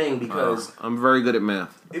real thing because I'm very good at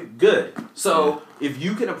math. Good. So if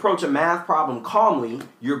you can approach a math problem calmly,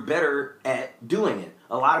 you're better at doing it.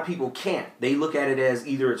 A lot of people can't. They look at it as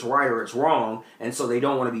either it's right or it's wrong, and so they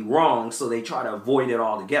don't want to be wrong, so they try to avoid it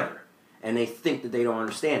altogether. And they think that they don't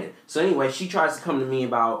understand it. So anyway, she tries to come to me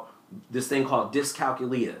about this thing called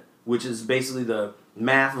dyscalculia, which is basically the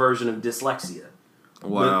math version of dyslexia.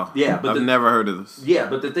 Wow. But I've never heard of this. Yeah,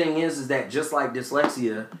 but the thing is that just like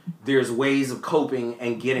dyslexia, there's ways of coping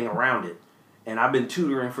and getting around it. And I've been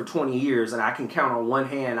tutoring for 20 years, and I can count on one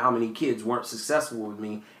hand how many kids weren't successful with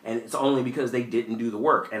me, and it's only because they didn't do the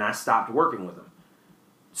work, and I stopped working with them.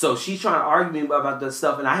 So she's trying to argue me about this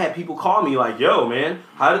stuff, and I had people call me like, yo, man,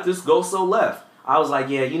 how did this go so left? I was like,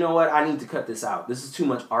 yeah, you know what? I need to cut this out. This is too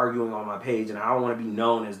much arguing on my page, and I don't want to be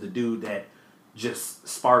known as the dude that just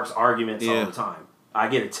sparks arguments all the time. I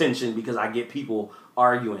get attention because I get people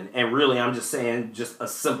arguing, and really I'm just saying just a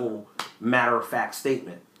simple matter-of-fact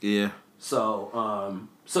statement. Yeah. So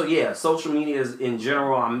yeah, social media is in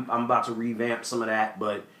general. I'm about to revamp some of that,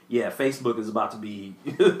 but yeah, Facebook is about to be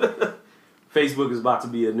Facebook is about to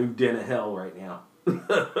be a new den of hell right now.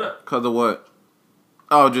 Cause of what?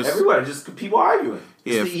 Oh, just everywhere, just people arguing.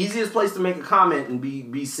 It's the easiest place to make a comment and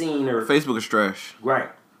be seen. Or Facebook is trash.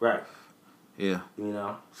 Right. Yeah. You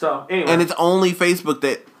know. So anyway, and it's only Facebook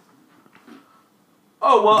that.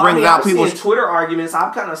 Oh well, brings out people's Twitter arguments.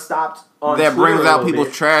 I've kind of stopped on that Twitter brings out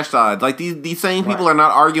people's trash sides. Like these same people are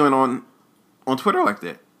not arguing on Twitter like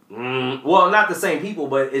that. Well, not the same people,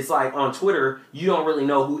 but it's like on Twitter, you don't really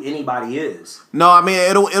know who anybody is. No, I mean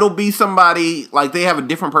it'll be somebody like they have a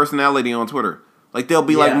different personality on Twitter. Like they'll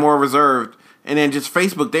be like more reserved, and then just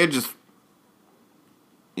Facebook, they're just,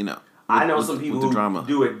 you know. I know some people who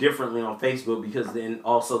do it differently on Facebook because then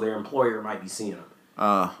also their employer might be seeing them.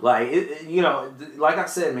 You know, like I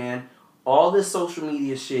said, man, all this social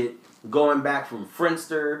media shit going back from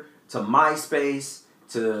Friendster to MySpace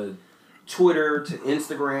to Twitter to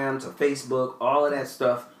Instagram to Facebook, all of that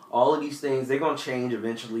stuff, all of these things, they're going to change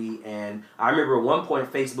eventually. And I remember at one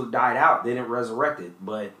point Facebook died out. They didn't resurrect it.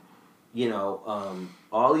 But, you know,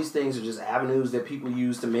 all these things are just avenues that people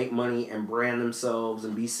use to make money and brand themselves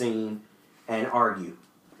and be seen and argue.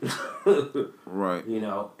 Right. You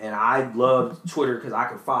know, and I loved Twitter because I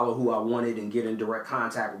could follow who I wanted and get in direct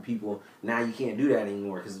contact with people. Now you can't do that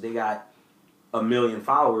anymore because they got 1 million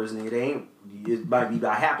followers and it might be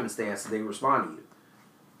by happenstance that they respond to you.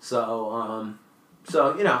 So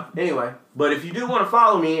you know, anyway. But if you do want to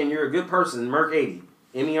follow me and you're a good person, Merc80,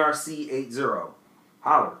 MERC80,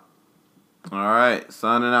 holler. All right,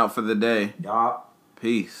 signing out for the day. Yup.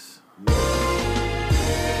 Peace.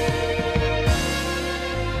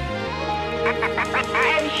 I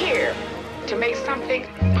am here to make something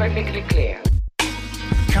perfectly clear.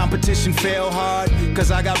 Competition fell hard, cause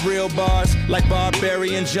I got real bars, like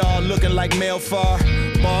Barbarian Jaw, looking like Melfar.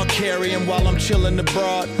 Ball carrying while I'm chilling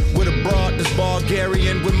abroad, with a broad that's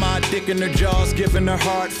Bulgarian, with my dick in her jaws, giving her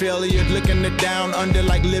heart failure, licking her down under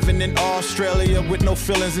like living in Australia, with no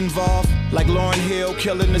feelings involved, like Lauryn Hill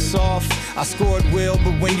killing us off. I scored well,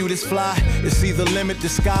 but when you this fly, it's either limit the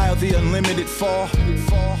sky or the unlimited fall.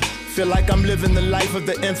 Feel like I'm living the life of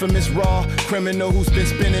the infamous raw criminal who's been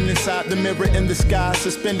spinning inside the mirror in the sky,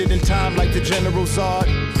 suspended in time like the General Zod.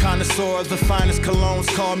 Connoisseur of the finest colognes,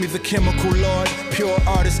 call me the chemical lord. Pure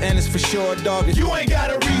artist, and it's for sure, dog. You ain't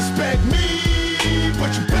gotta respect me,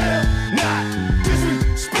 but you better not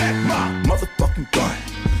disrespect my motherfucking gun.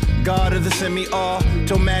 God of the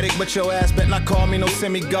semi-automatic, but your ass bet not call me no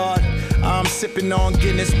semi-god. I'm sipping on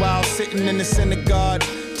Guinness while sitting in the synagogue.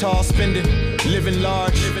 Tall spending, living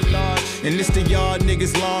large. And this the yard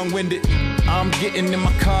niggas long-winded. I'm getting in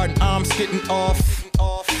my car and I'm skidding off.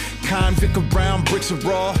 Convict around, bricks are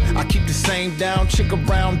raw. I keep the same down, chick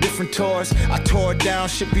around, different tours. I tore down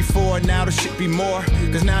shit before, now the shit be more.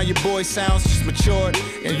 Cause now your boy sounds just matured,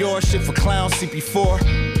 and your shit for clowns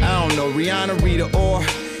CP4. I don't know, Rihanna, Rita, or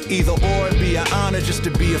either or, it'd be an honor just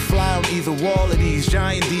to be a fly on either wall of these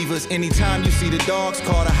giant divas. Anytime you see the dogs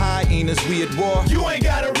call the hyenas, we at war. You ain't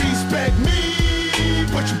gotta respect me,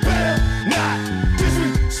 but you better not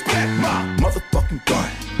disrespect my motherfucking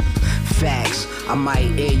gun. facts. I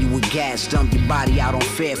might air you with gas, dump your body out on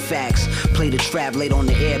Fairfax. Play the trap late on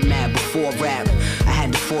the air mat before rap. I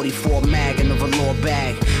had the 44 mag in the velour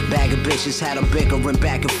bag. Bag of bitches had them bickering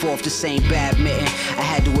back and forth, this ain't badminton. I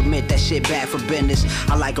had to admit that shit bad for business.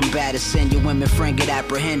 I like them bad as sin, your women friend get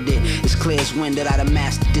apprehended. It's clear as wind that I done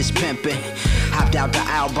mastered this pimpin'. Hopped out the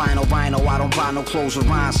albino rhino, I don't buy no clothes or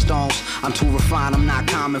rhinestones. I'm too refined, I'm not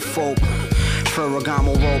common folk.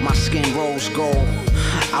 Ferragamo roll, my skin rose gold.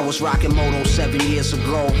 I was rocking Moto 7 years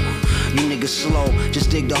ago. You niggas slow, just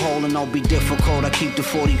dig the hole and don't be difficult. I keep the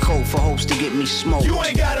 40 coat for hopes to get me smoked. You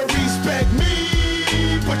ain't gotta respect me,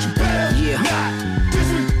 but you better not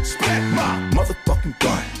disrespect my motherfucking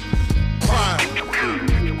gun. Crime.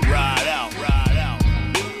 Ride out, ride out.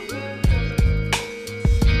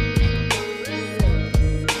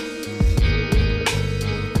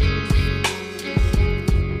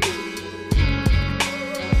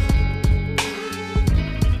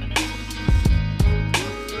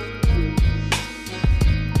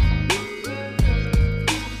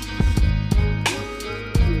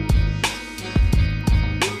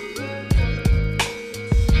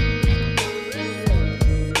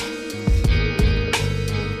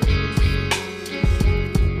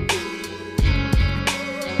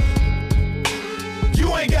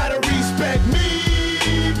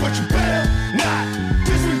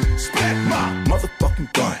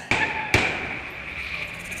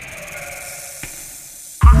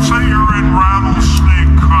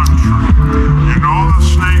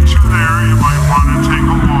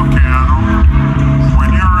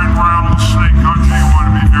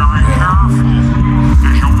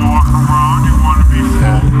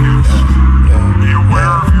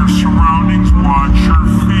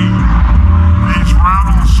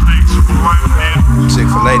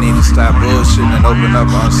 Chick-fil-A need to stop bullshitting and open up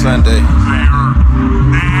on Sunday.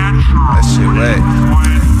 That shit whack.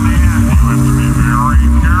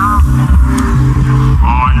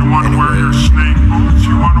 You want to wear your snake boots,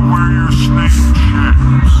 you want to wear your snake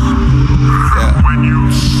chaps. When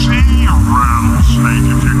you see a rattlesnake,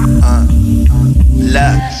 if you...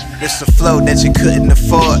 Look, it's a flow that you couldn't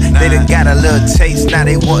afford. They done got a little taste, now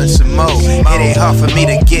they want some more. It ain't hard for me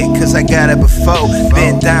to get, cause I got it before.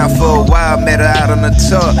 Been down for a while, met her out on the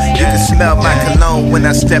tour. You can smell my cologne when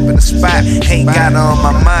I step in the spot. Ain't got her on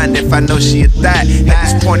my mind if I know she a thot. At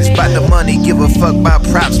this point it's about the money, give a fuck about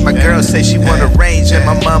props. My girl say she want a range and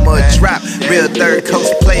my mama a drop. Real third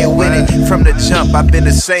coast player with it. From the jump I've been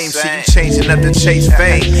the same, see you changing up to chase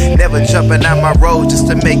fame. Never jumping out my road just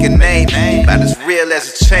to make a name. About as real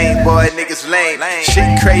as a chain, boy, niggas lame.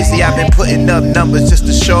 Shit crazy, I've been putting up numbers just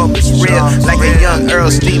to show them it's real. Like a young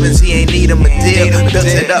Earl Stevens, he ain't need him a deal. Built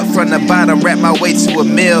it up from the bottom, rap my way to a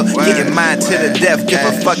mill. Getting mine to the death, give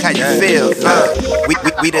a fuck how you feel.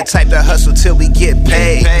 We the type to hustle till we get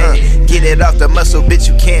paid. Get it off the muscle, bitch,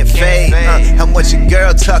 you can't fade. How much your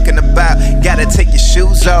girl talking about? Gotta take your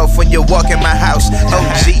shoes off when you walk in my house.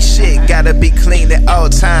 OG shit, gotta be clean at all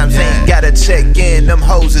times. Ain't gotta check in, them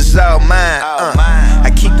hoes is all mine.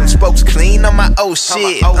 I keep them spokes clean on my old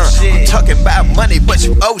shit. I'm talking about money, but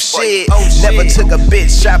you oh shit. Never took a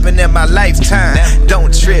bitch shopping in my lifetime.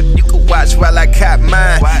 Don't trip, you can watch while I cop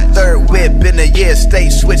mine. Third whip in a year, stay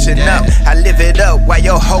switching up. I live it up while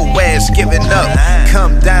your whole ass giving up.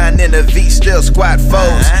 Come down in a V, still squat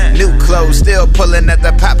foes. New clothes, still pulling at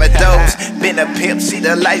the Papa Do's. Been a pimp, see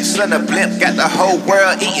the lights on a blimp. Got the whole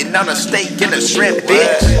world eating on a steak and a shrimp,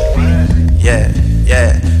 bitch. Yeah.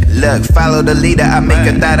 Look, follow the leader, I make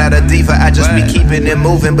a thought out of diva. I just be keeping it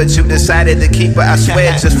moving, but you decided to keep her. I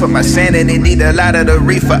swear, just for my sanity, need a lot of the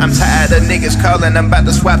reefer. I'm tired of niggas calling, I'm about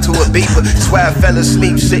to swap to a beeper. Swear I fell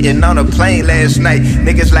asleep sitting on a plane last night.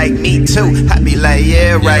 Niggas like me too, I be like,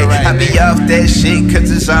 yeah, right. I be off that shit,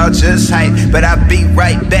 cause it's all just hype. But I be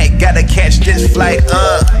right back, gotta catch this flight,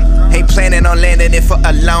 Ain't planning on landing it for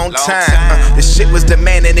a long time. The shit was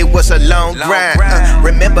demanding, it was a long grind.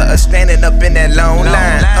 Remember us standing up in that long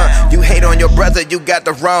line. You hate on your brother, you got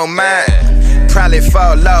the wrong mind. Probably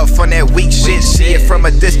fall off on that weak shit. See it from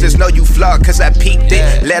a distance, know you flawed cause I peeped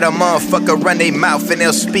it. Let a motherfucker run their mouth and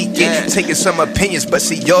they'll speak it. Taking some opinions, but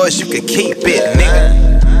see yours, you can keep it, nigga.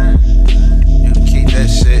 You can keep that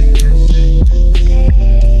shit.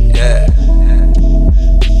 Yeah.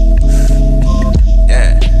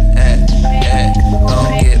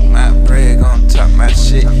 Gon' get my bread, gon' talk my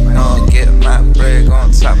shit. Gon' get my bread,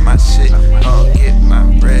 gon' talk my shit. Gon' get my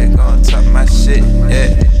bread, gon' talk my shit.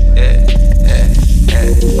 Yeah.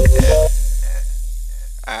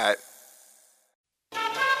 Alright.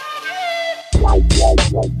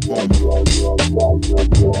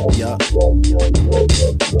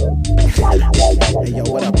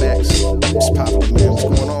 what's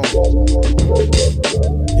going on?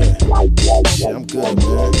 Yeah. Shit, I'm good,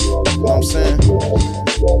 man. You know what I'm saying?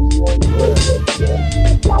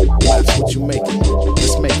 Watch what you making.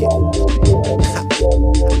 Let's make it.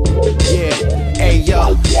 Yeah. Hey,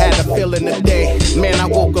 yo, had a feeling today. Man, I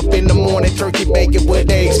woke up in the morning, turkey bacon with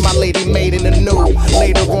eggs. My lady made in the new.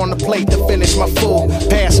 Later on the plate to finish my food.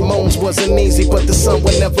 Past moans wasn't easy, but the sun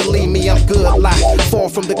would never leave me. I'm good, lie. Far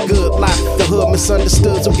from the good lie. The hood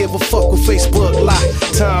misunderstood, don't give a fuck with Facebook lie.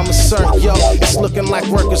 Time is certain, yo. It's looking like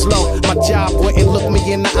work is low. My job wouldn't look me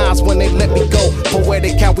in the eyes when they let me go.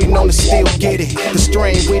 Poetic, how we known to still get it. The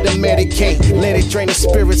strain with the medicate. Let it drain the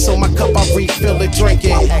spirit, so my cup I refill it, drink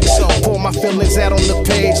it. So pour my feelings out on the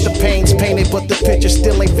page. The pain's painted, but the picture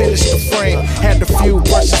still ain't finished the frame. Had a few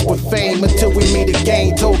brushes with fame until we meet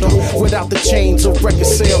again. Told them without the chains of record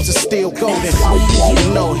sales, it's still golden.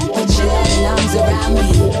 You know it. Put your loving arms around me.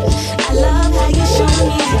 I love how you show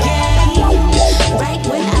me the game. Right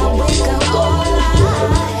when I wake up, all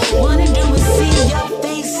I wanna do is see your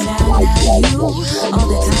face. Now you all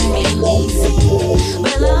the time ain't easy,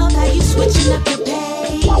 but I love how you switching up your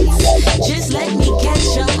pace. Just let me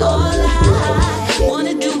catch up. All I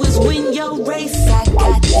wanna do is win your race. I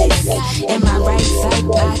got this in my right side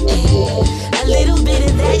pocket. A little bit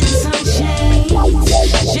of that and some change.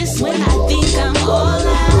 Just when I think I'm all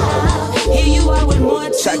out, here you are with more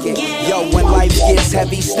to gain. Yo, when life gets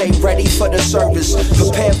heavy, stay ready for the service.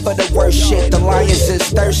 Prepare for the worst shit, the lions is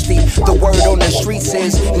thirsty. The word on the streets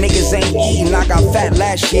is, niggas ain't eating. I got fat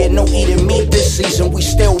last year, no eating meat this season. We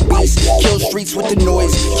still beast, kill streets with the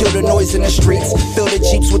noise. Kill the noise in the streets, fill the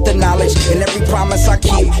jeeps with the knowledge. And every promise I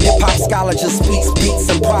keep, hip-hop scholar just speaks beats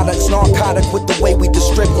and products. Narcotic with the way we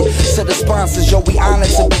distribute. To the sponsors, yo, we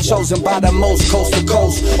honored to be chosen by the most, coast to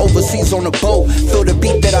coast. Overseas on the boat, feel the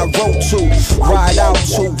beat that I wrote to. Ride out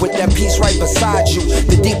to, with that piece right beside you.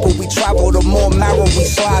 The deeper we travel, the more marrow we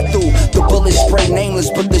slide through. The bullets spray nameless,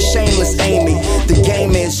 but the shameless aiming. The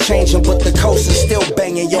game is changing, but the coast is still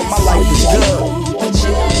banging. Yo, my life is good. Put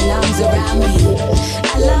your loving arms around me.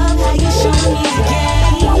 I love how you show me the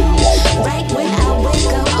game. Right when I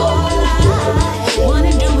wake up, all I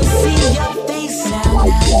wanna do is see your face. Now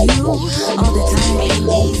you all the time ain't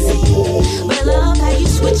easy, but I love how you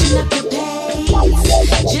switching up your pace.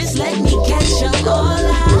 Just let me catch up. All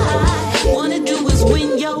I wanna do is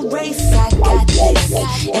win your race. I got this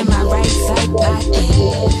in my right side pocket.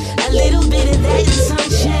 A little bit of that and some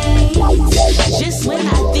change. Just when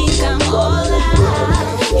I think I'm all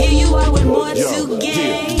out, here you are with more to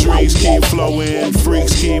gain. The drinks keep flowing,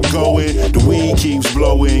 freaks keep going, the weed keeps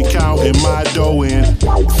blowing, counting my dough in.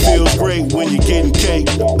 Feels great when you're getting cake.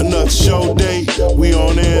 Another show date, we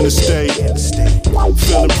on the interstate.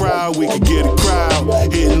 Feeling proud, we could get a crowd.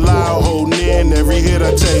 Hitting loud, holding in every hit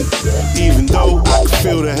I take. Even though I can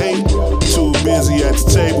feel the hate, too busy at the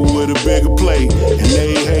table with a bigger plate, and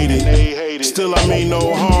they hate it. Still, I mean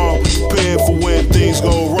no harm. Prepared for when things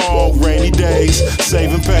go wrong. Rainy days,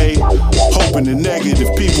 saving pay. Hoping the negative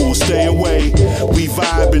people will stay away. We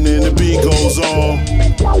vibing and the beat goes on.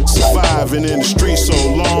 Surviving in the streets so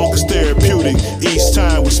long, it's therapeutic. Each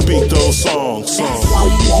time we speak those songs. Put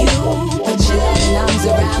your loving arms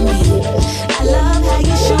around me. I love how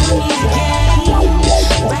you show me the game.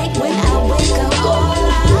 Right when I wake up, all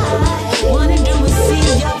I wanna do is see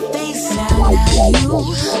your face. Now you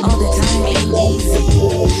all the time ain't easy,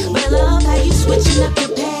 but I love how you switching up your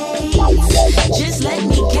pace. Just let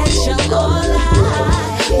me catch up. All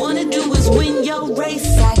I wanna do is win your race.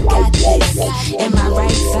 I got this in my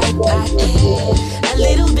right side pocket. A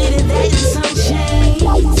little bit of that and some change.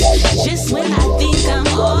 Just when I think I'm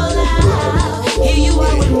all out, here you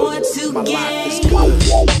are with more to gain.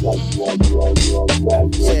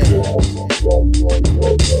 Yeah. You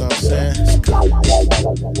know what I'm saying?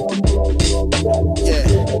 Yeah.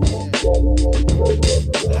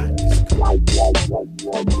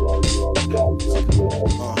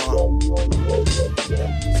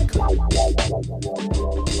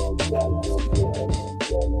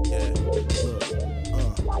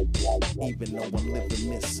 Even though I'm living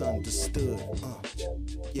misunderstood,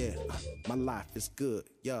 yeah, my life is good,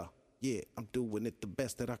 yeah, I'm doing it the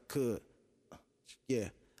best that I could, yeah,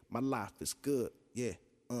 my life is good, yeah,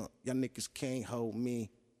 y'all niggas can't hold me.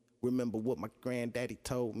 Remember what my granddaddy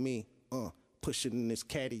told me, pushing this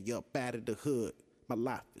caddy up out of the hood. My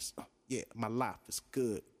life is, my life is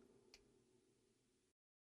good.